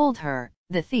 He pulled her,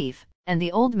 the thief, and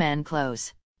the old man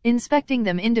close, inspecting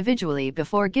them individually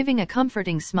before giving a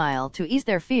comforting smile to ease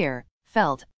their fear.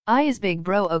 Felt, "Is big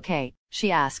bro okay?"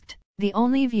 she asked. The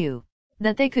only view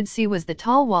that they could see was the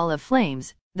tall wall of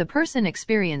flames. The person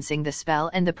experiencing the spell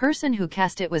and the person who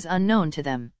cast it was unknown to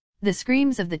them. The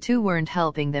screams of the two weren't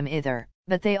helping them either,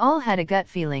 but they all had a gut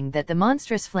feeling that the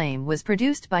monstrous flame was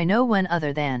produced by no one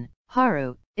other than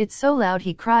Haru. It's so loud,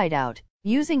 he cried out,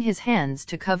 using his hands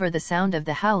to cover the sound of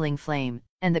the howling flame,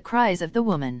 and the cries of the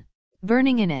woman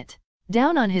burning in it.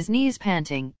 Down on his knees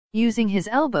panting, using his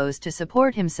elbows to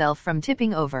support himself from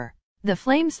tipping over. The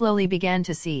flame slowly began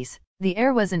to cease, the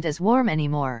air wasn't as warm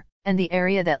anymore, and the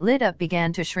area that lit up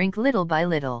began to shrink little by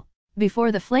little,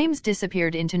 before the flames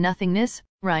disappeared into nothingness.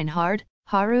 "Reinhard,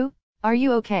 Haru, are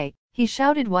you okay?" he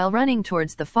shouted while running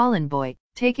towards the fallen boy.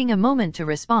 Taking a moment to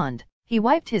respond, he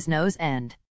wiped his nose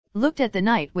and looked at the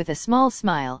knight with a small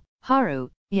smile. "Haru,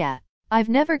 yeah. I've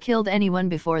never killed anyone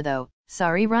before though,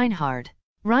 sorry Reinhard."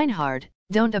 "Reinhard,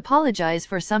 don't apologize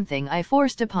for something I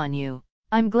forced upon you.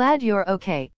 I'm glad you're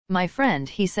okay, my friend,"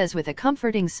 he says with a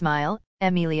comforting smile.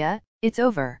 "Emilia, it's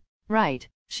over, right?"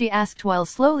 she asked while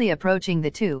slowly approaching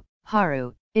the two.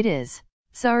 "Haru, it is.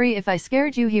 Sorry if I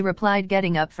scared you," he replied,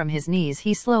 getting up from his knees.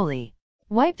 He slowly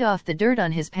wiped off the dirt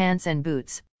on his pants and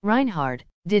boots. "Reinhard,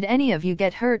 did any of you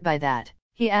get hurt by that?"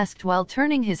 he asked while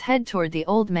turning his head toward the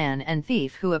old man and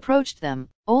thief who approached them.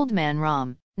 "Old man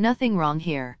Ram, nothing wrong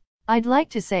here. I'd like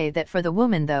to say that for the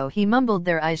woman though," he mumbled.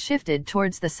 Their eyes shifted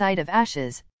towards the sight of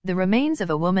ashes, the remains of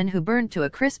a woman who burned to a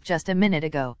crisp just a minute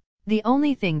ago. The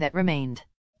only thing that remained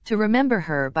to remember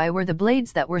her by were the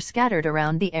blades that were scattered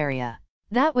around the area.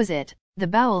 That was it. The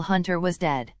Bowel Hunter was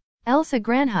dead. "Elsa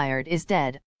Granhired is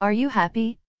dead. Are you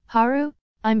happy, Haru?"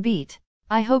 "I'm beat.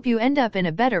 I hope you end up in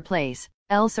a better place."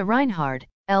 "Elsa Reinhard,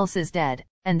 Elsa's dead,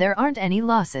 and there aren't any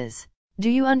losses. Do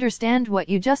you understand what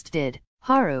you just did,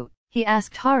 Haru?" he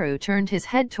asked. Haru turned his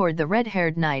head toward the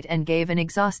red-haired knight and gave an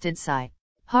exhausted sigh.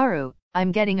 "Haru,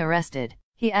 I'm getting arrested,"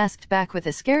 he asked back with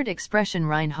a scared expression.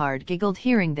 Reinhard giggled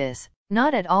hearing this.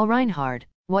 "Not at all Reinhard,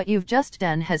 what you've just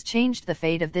done has changed the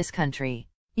fate of this country.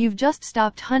 You've just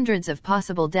stopped hundreds of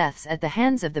possible deaths at the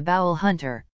hands of the Bowel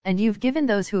Hunter, and you've given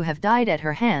those who have died at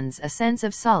her hands a sense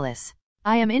of solace.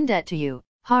 I am in debt to you,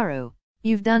 Haru.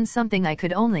 You've done something I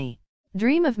could only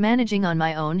dream of managing on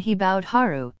my own." He bowed.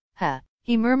 "Haru,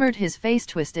 he murmured, his face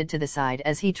twisted to the side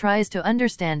as he tries to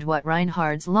understand what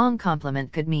Reinhard's long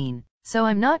compliment could mean. "So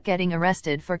I'm not getting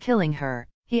arrested for killing her?"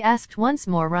 he asked once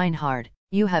more. "Reinhard,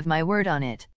 you have my word on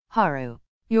it, Haru.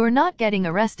 You're not getting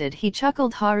arrested," he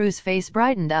chuckled. Haru's face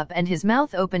brightened up and his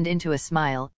mouth opened into a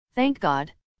smile. "Thank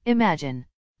God. Imagine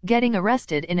getting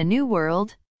arrested in a new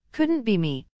world. Couldn't be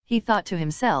me," he thought to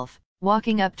himself,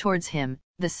 walking up towards him.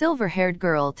 The silver-haired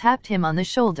girl tapped him on the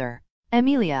shoulder.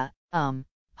 "Emilia,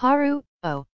 Haru,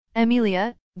 oh,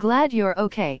 Emilia, glad you're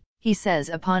okay," he says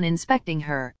upon inspecting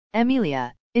her.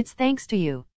 "Emilia, it's thanks to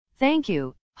you." "Thank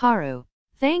you, Haru.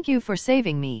 Thank you for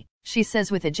saving me," she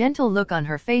says with a gentle look on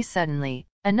her face. Suddenly,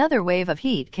 another wave of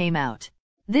heat came out,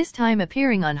 this time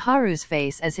appearing on Haru's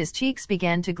face as his cheeks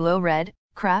began to glow red.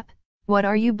 "Crap. What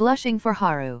are you blushing for,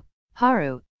 Haru?"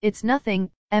 "Haru, it's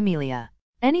nothing, Emilia.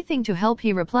 Anything to help,"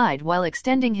 he replied while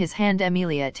extending his hand.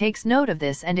 Emilia takes note of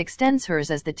this and extends hers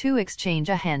as the two exchange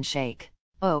a handshake.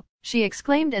 "Oh," she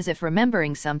exclaimed as if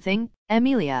remembering something.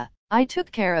 "Emilia, I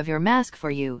took care of your mask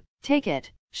for you. Take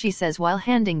it," she says while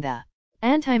handing the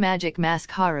anti-magic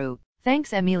mask. "Haru,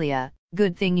 thanks Emilia.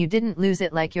 Good thing you didn't lose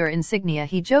it like your insignia,"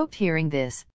 he joked. Hearing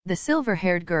this, the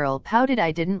silver-haired girl pouted.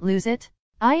 "I didn't lose it.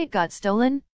 It got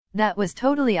stolen? That was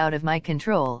totally out of my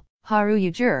control. Haru,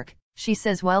 you jerk," she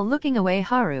says while looking away.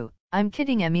 "Haru, I'm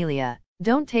kidding Emilia.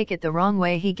 Don't take it the wrong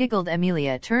way," he giggled.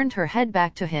 Emilia turned her head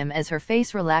back to him as her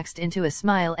face relaxed into a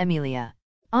smile. "Emilia,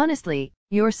 honestly,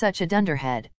 you're such a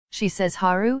dunderhead," she says.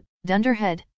 "Haru,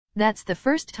 dunderhead? That's the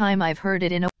first time I've heard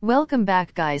it in a..." Welcome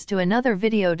back guys to another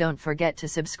video. Don't forget to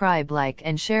subscribe, like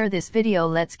and share this video.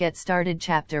 Let's get started.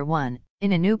 Chapter 1,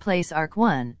 In a New Place. Arc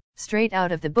 1, straight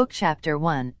out of the book. Chapter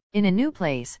 1, In a New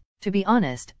Place. "To be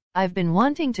honest, I've been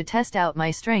wanting to test out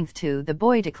my strength too," the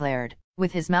boy declared,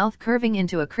 with his mouth curving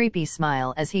into a creepy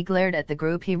smile as he glared at the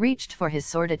group. He reached for his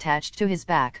sword attached to his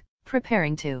back,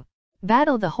 preparing to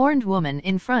battle the horned woman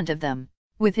in front of them.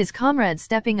 with his comrade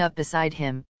stepping up beside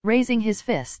him, raising his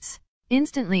fists.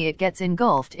 Instantly it gets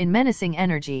engulfed in menacing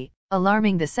energy,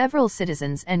 alarming the several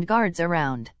citizens and guards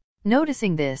around.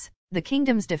 Noticing this, the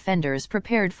kingdom's defenders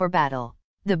prepared for battle.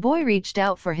 The boy reached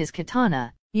out for his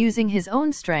katana, using his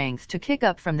own strength to kick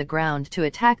up from the ground to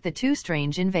attack the two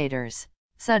strange invaders.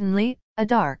 Suddenly, a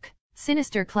dark,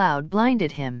 sinister cloud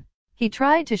blinded him. He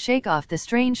tried to shake off the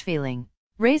strange feeling,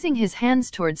 raising his hands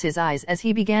towards his eyes as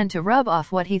he began to rub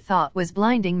off what he thought was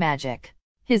blinding magic.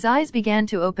 His eyes began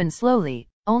to open slowly,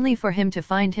 only for him to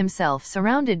find himself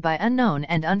surrounded by unknown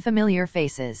and unfamiliar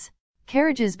faces.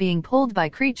 Carriages being pulled by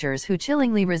creatures who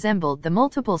chillingly resembled the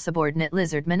multiple subordinate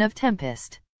lizardmen of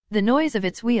Tempest. The noise of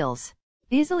its wheels,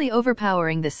 easily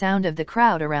overpowering the sound of the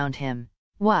crowd around him.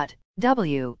 What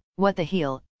the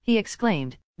hell? He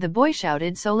exclaimed. The boy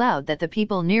shouted so loud that the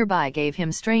people nearby gave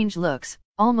him strange looks,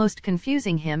 almost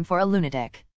confusing him for a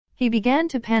lunatic. He began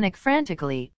to panic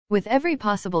frantically, with every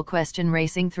possible question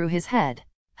racing through his head.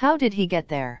 How did he get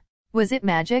there? Was it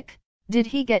magic? Did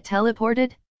he get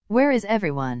teleported? Where is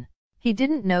everyone? He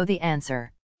didn't know the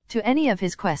answer to any of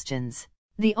his questions.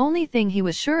 The only thing he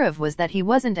was sure of was that he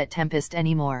wasn't at Tempest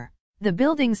anymore. The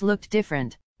buildings looked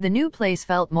different, the new place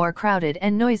felt more crowded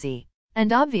and noisy.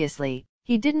 And obviously,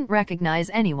 he didn't recognize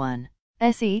anyone.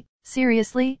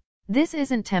 Seriously? This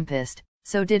isn't Tempest,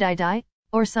 so did I die?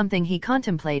 Or something he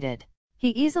contemplated. He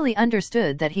easily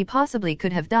understood that he possibly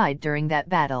could have died during that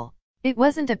battle. It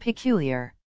wasn't a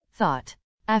peculiar thought.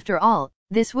 After all,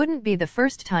 this wouldn't be the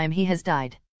first time he has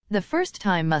died. The first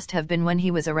time must have been when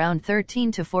he was around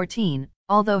 13 to 14,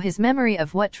 although his memory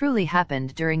of what truly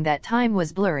happened during that time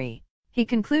was blurry. He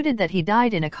concluded that he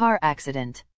died in a car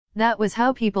accident. That was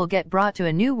how people get brought to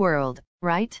a new world,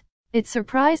 right? It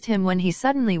surprised him when he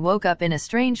suddenly woke up in a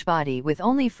strange body with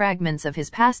only fragments of his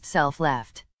past self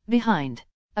left behind.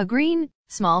 A green,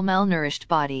 small malnourished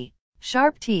body,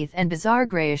 sharp teeth and bizarre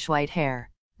grayish-white hair.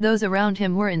 Those around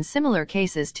him were in similar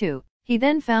cases too. He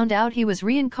then found out he was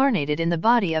reincarnated in the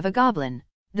body of a goblin,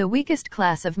 the weakest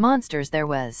class of monsters there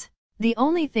was. The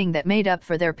only thing that made up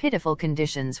for their pitiful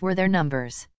conditions were their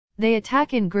numbers. They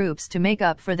attack in groups to make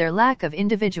up for their lack of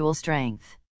individual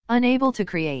strength. Unable to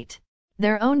create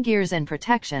their own gears and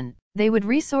protection, they would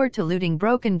resort to looting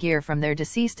broken gear from their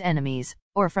deceased enemies,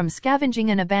 or from scavenging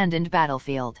an abandoned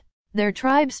battlefield. Their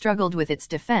tribe struggled with its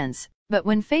defense, but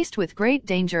when faced with great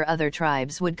danger other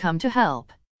tribes would come to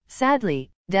help. Sadly,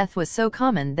 death was so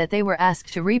common that they were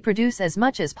asked to reproduce as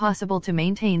much as possible to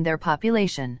maintain their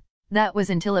population. That was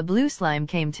until a blue slime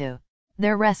came to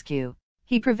their rescue.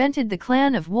 He prevented the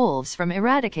clan of wolves from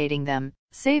eradicating them,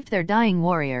 saved their dying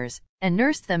warriors, and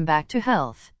nursed them back to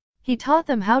health. He taught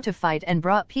them how to fight and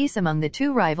brought peace among the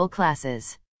two rival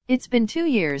classes. It's been 2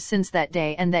 years since that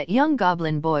day and that young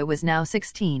goblin boy was now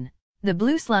 16. The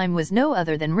blue slime was no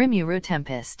other than Rimuru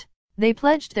Tempest. They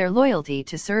pledged their loyalty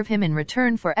to serve him in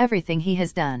return for everything he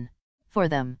has done for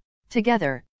them.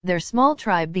 Together, their small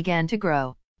tribe began to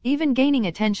grow, even gaining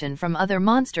attention from other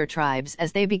monster tribes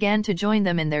as they began to join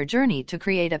them in their journey to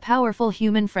create a powerful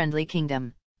human-friendly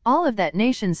kingdom. All of that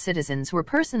nation's citizens were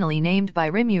personally named by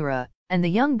Rimuru, and the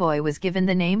young boy was given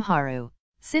the name Haru.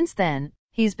 Since then,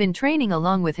 he's been training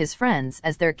along with his friends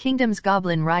as their kingdom's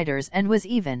goblin riders and was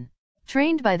even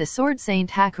trained by the Sword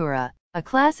Saint Hakura, a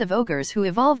class of ogres who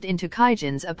evolved into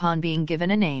kaijins upon being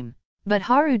given a name. But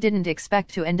Haru didn't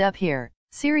expect to end up here.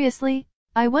 Seriously?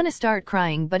 I wanna start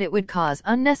crying but it would cause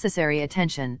unnecessary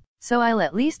attention, so I'll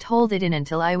at least hold it in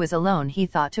until I was alone, he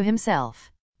thought to himself.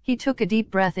 He took a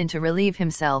deep breath in to relieve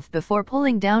himself before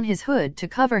pulling down his hood to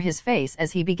cover his face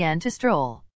as he began to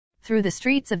stroll through the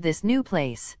streets of this new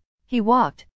place. He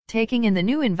walked, taking in the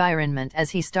new environment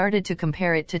as he started to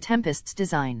compare it to Tempest's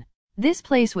design. This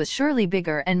place was surely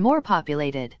bigger and more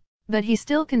populated, but he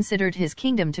still considered his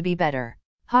kingdom to be better.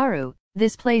 Haru,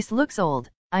 this place looks old,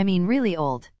 I mean really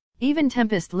old. Even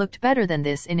Tempest looked better than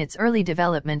this in its early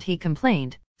development, he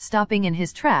complained. Stopping in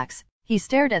his tracks, he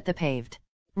stared at the paved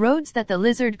roads that the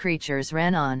lizard creatures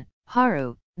ran on.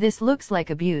 Haru, this looks like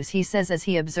abuse, he says as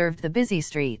he observed the busy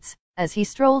streets. As he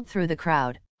strolled through the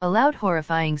crowd, a loud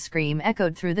horrifying scream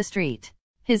echoed through the street.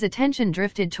 His attention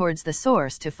drifted towards the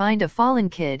source to find a fallen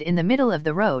kid in the middle of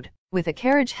the road, with a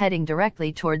carriage heading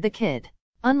directly toward the kid.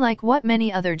 Unlike what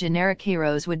many other generic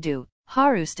heroes would do,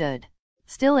 Haru stood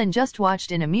still and just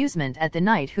watched in amusement at the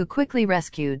knight who quickly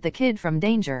rescued the kid from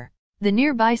danger. The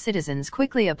nearby citizens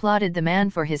quickly applauded the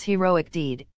man for his heroic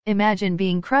deed. Imagine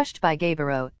being crushed by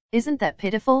Gaiburo, isn't that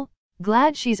pitiful?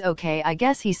 Glad she's okay, I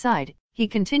guess, he sighed. He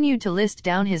continued to list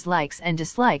down his likes and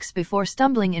dislikes before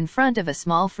stumbling in front of a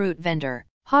small fruit vendor.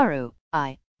 Haru,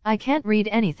 I can't read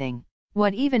anything.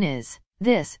 What even is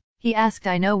this? He asked.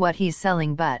 I know what he's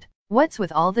selling, but What's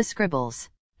with all the scribbles?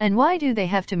 And why do they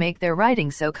have to make their writing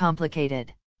so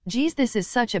complicated? Geez, this is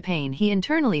such a pain, he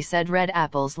internally said. Red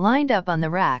apples lined up on the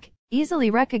rack,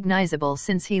 easily recognizable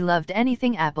since he loved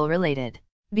anything apple-related.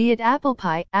 Be it apple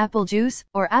pie, apple juice,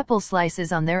 or apple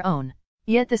slices on their own.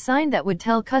 Yet the sign that would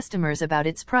tell customers about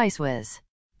its price was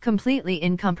completely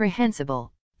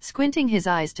incomprehensible. Squinting his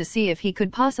eyes to see if he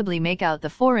could possibly make out the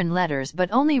foreign letters,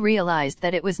 but only realized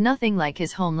that it was nothing like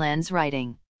his homeland's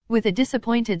writing. With a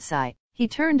disappointed sigh, he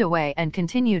turned away and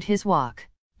continued his walk.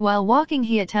 While walking,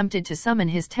 he attempted to summon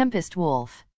his Tempest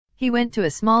wolf. He went to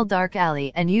a small dark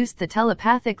alley and used the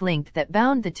telepathic link that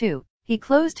bound the two. He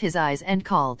closed his eyes and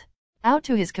called out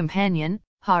to his companion,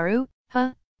 Haru.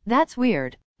 Huh? That's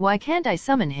weird. Why can't I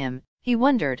summon him? He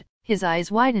wondered. His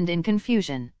eyes widened in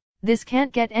confusion. This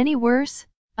can't get any worse?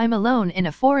 I'm alone in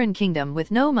a foreign kingdom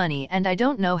with no money and I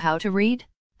don't know how to read?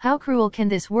 How cruel can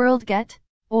this world get?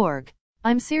 Org.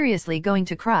 I'm seriously going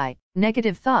to cry.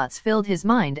 Negative thoughts filled his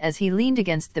mind as he leaned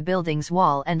against the building's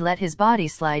wall and let his body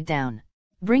slide down,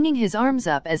 bringing his arms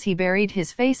up as he buried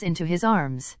his face into his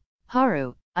arms.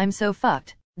 Haru, I'm so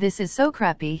fucked. This is so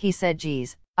crappy, he said.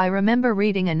 Geez, I remember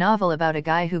reading a novel about a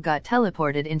guy who got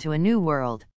teleported into a new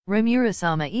world.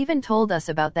 Rimuru-sama even told us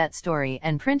about that story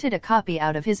and printed a copy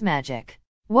out of his magic.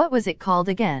 What was it called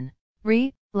again?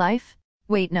 Life?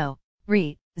 Wait, no.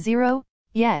 Zero?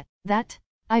 Yeah, that.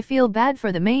 I feel bad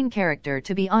for the main character,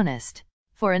 to be honest.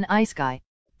 For an ice guy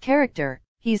character,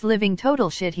 he's living total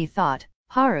shit, he thought.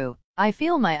 Haru, I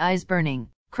feel my eyes burning.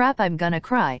 Crap, I'm gonna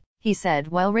cry, he said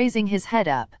while raising his head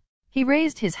up. He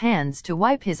raised his hands to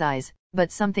wipe his eyes,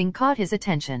 but something caught his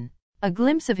attention. A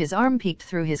glimpse of his arm peeked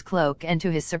through his cloak and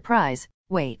to his surprise,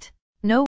 wait.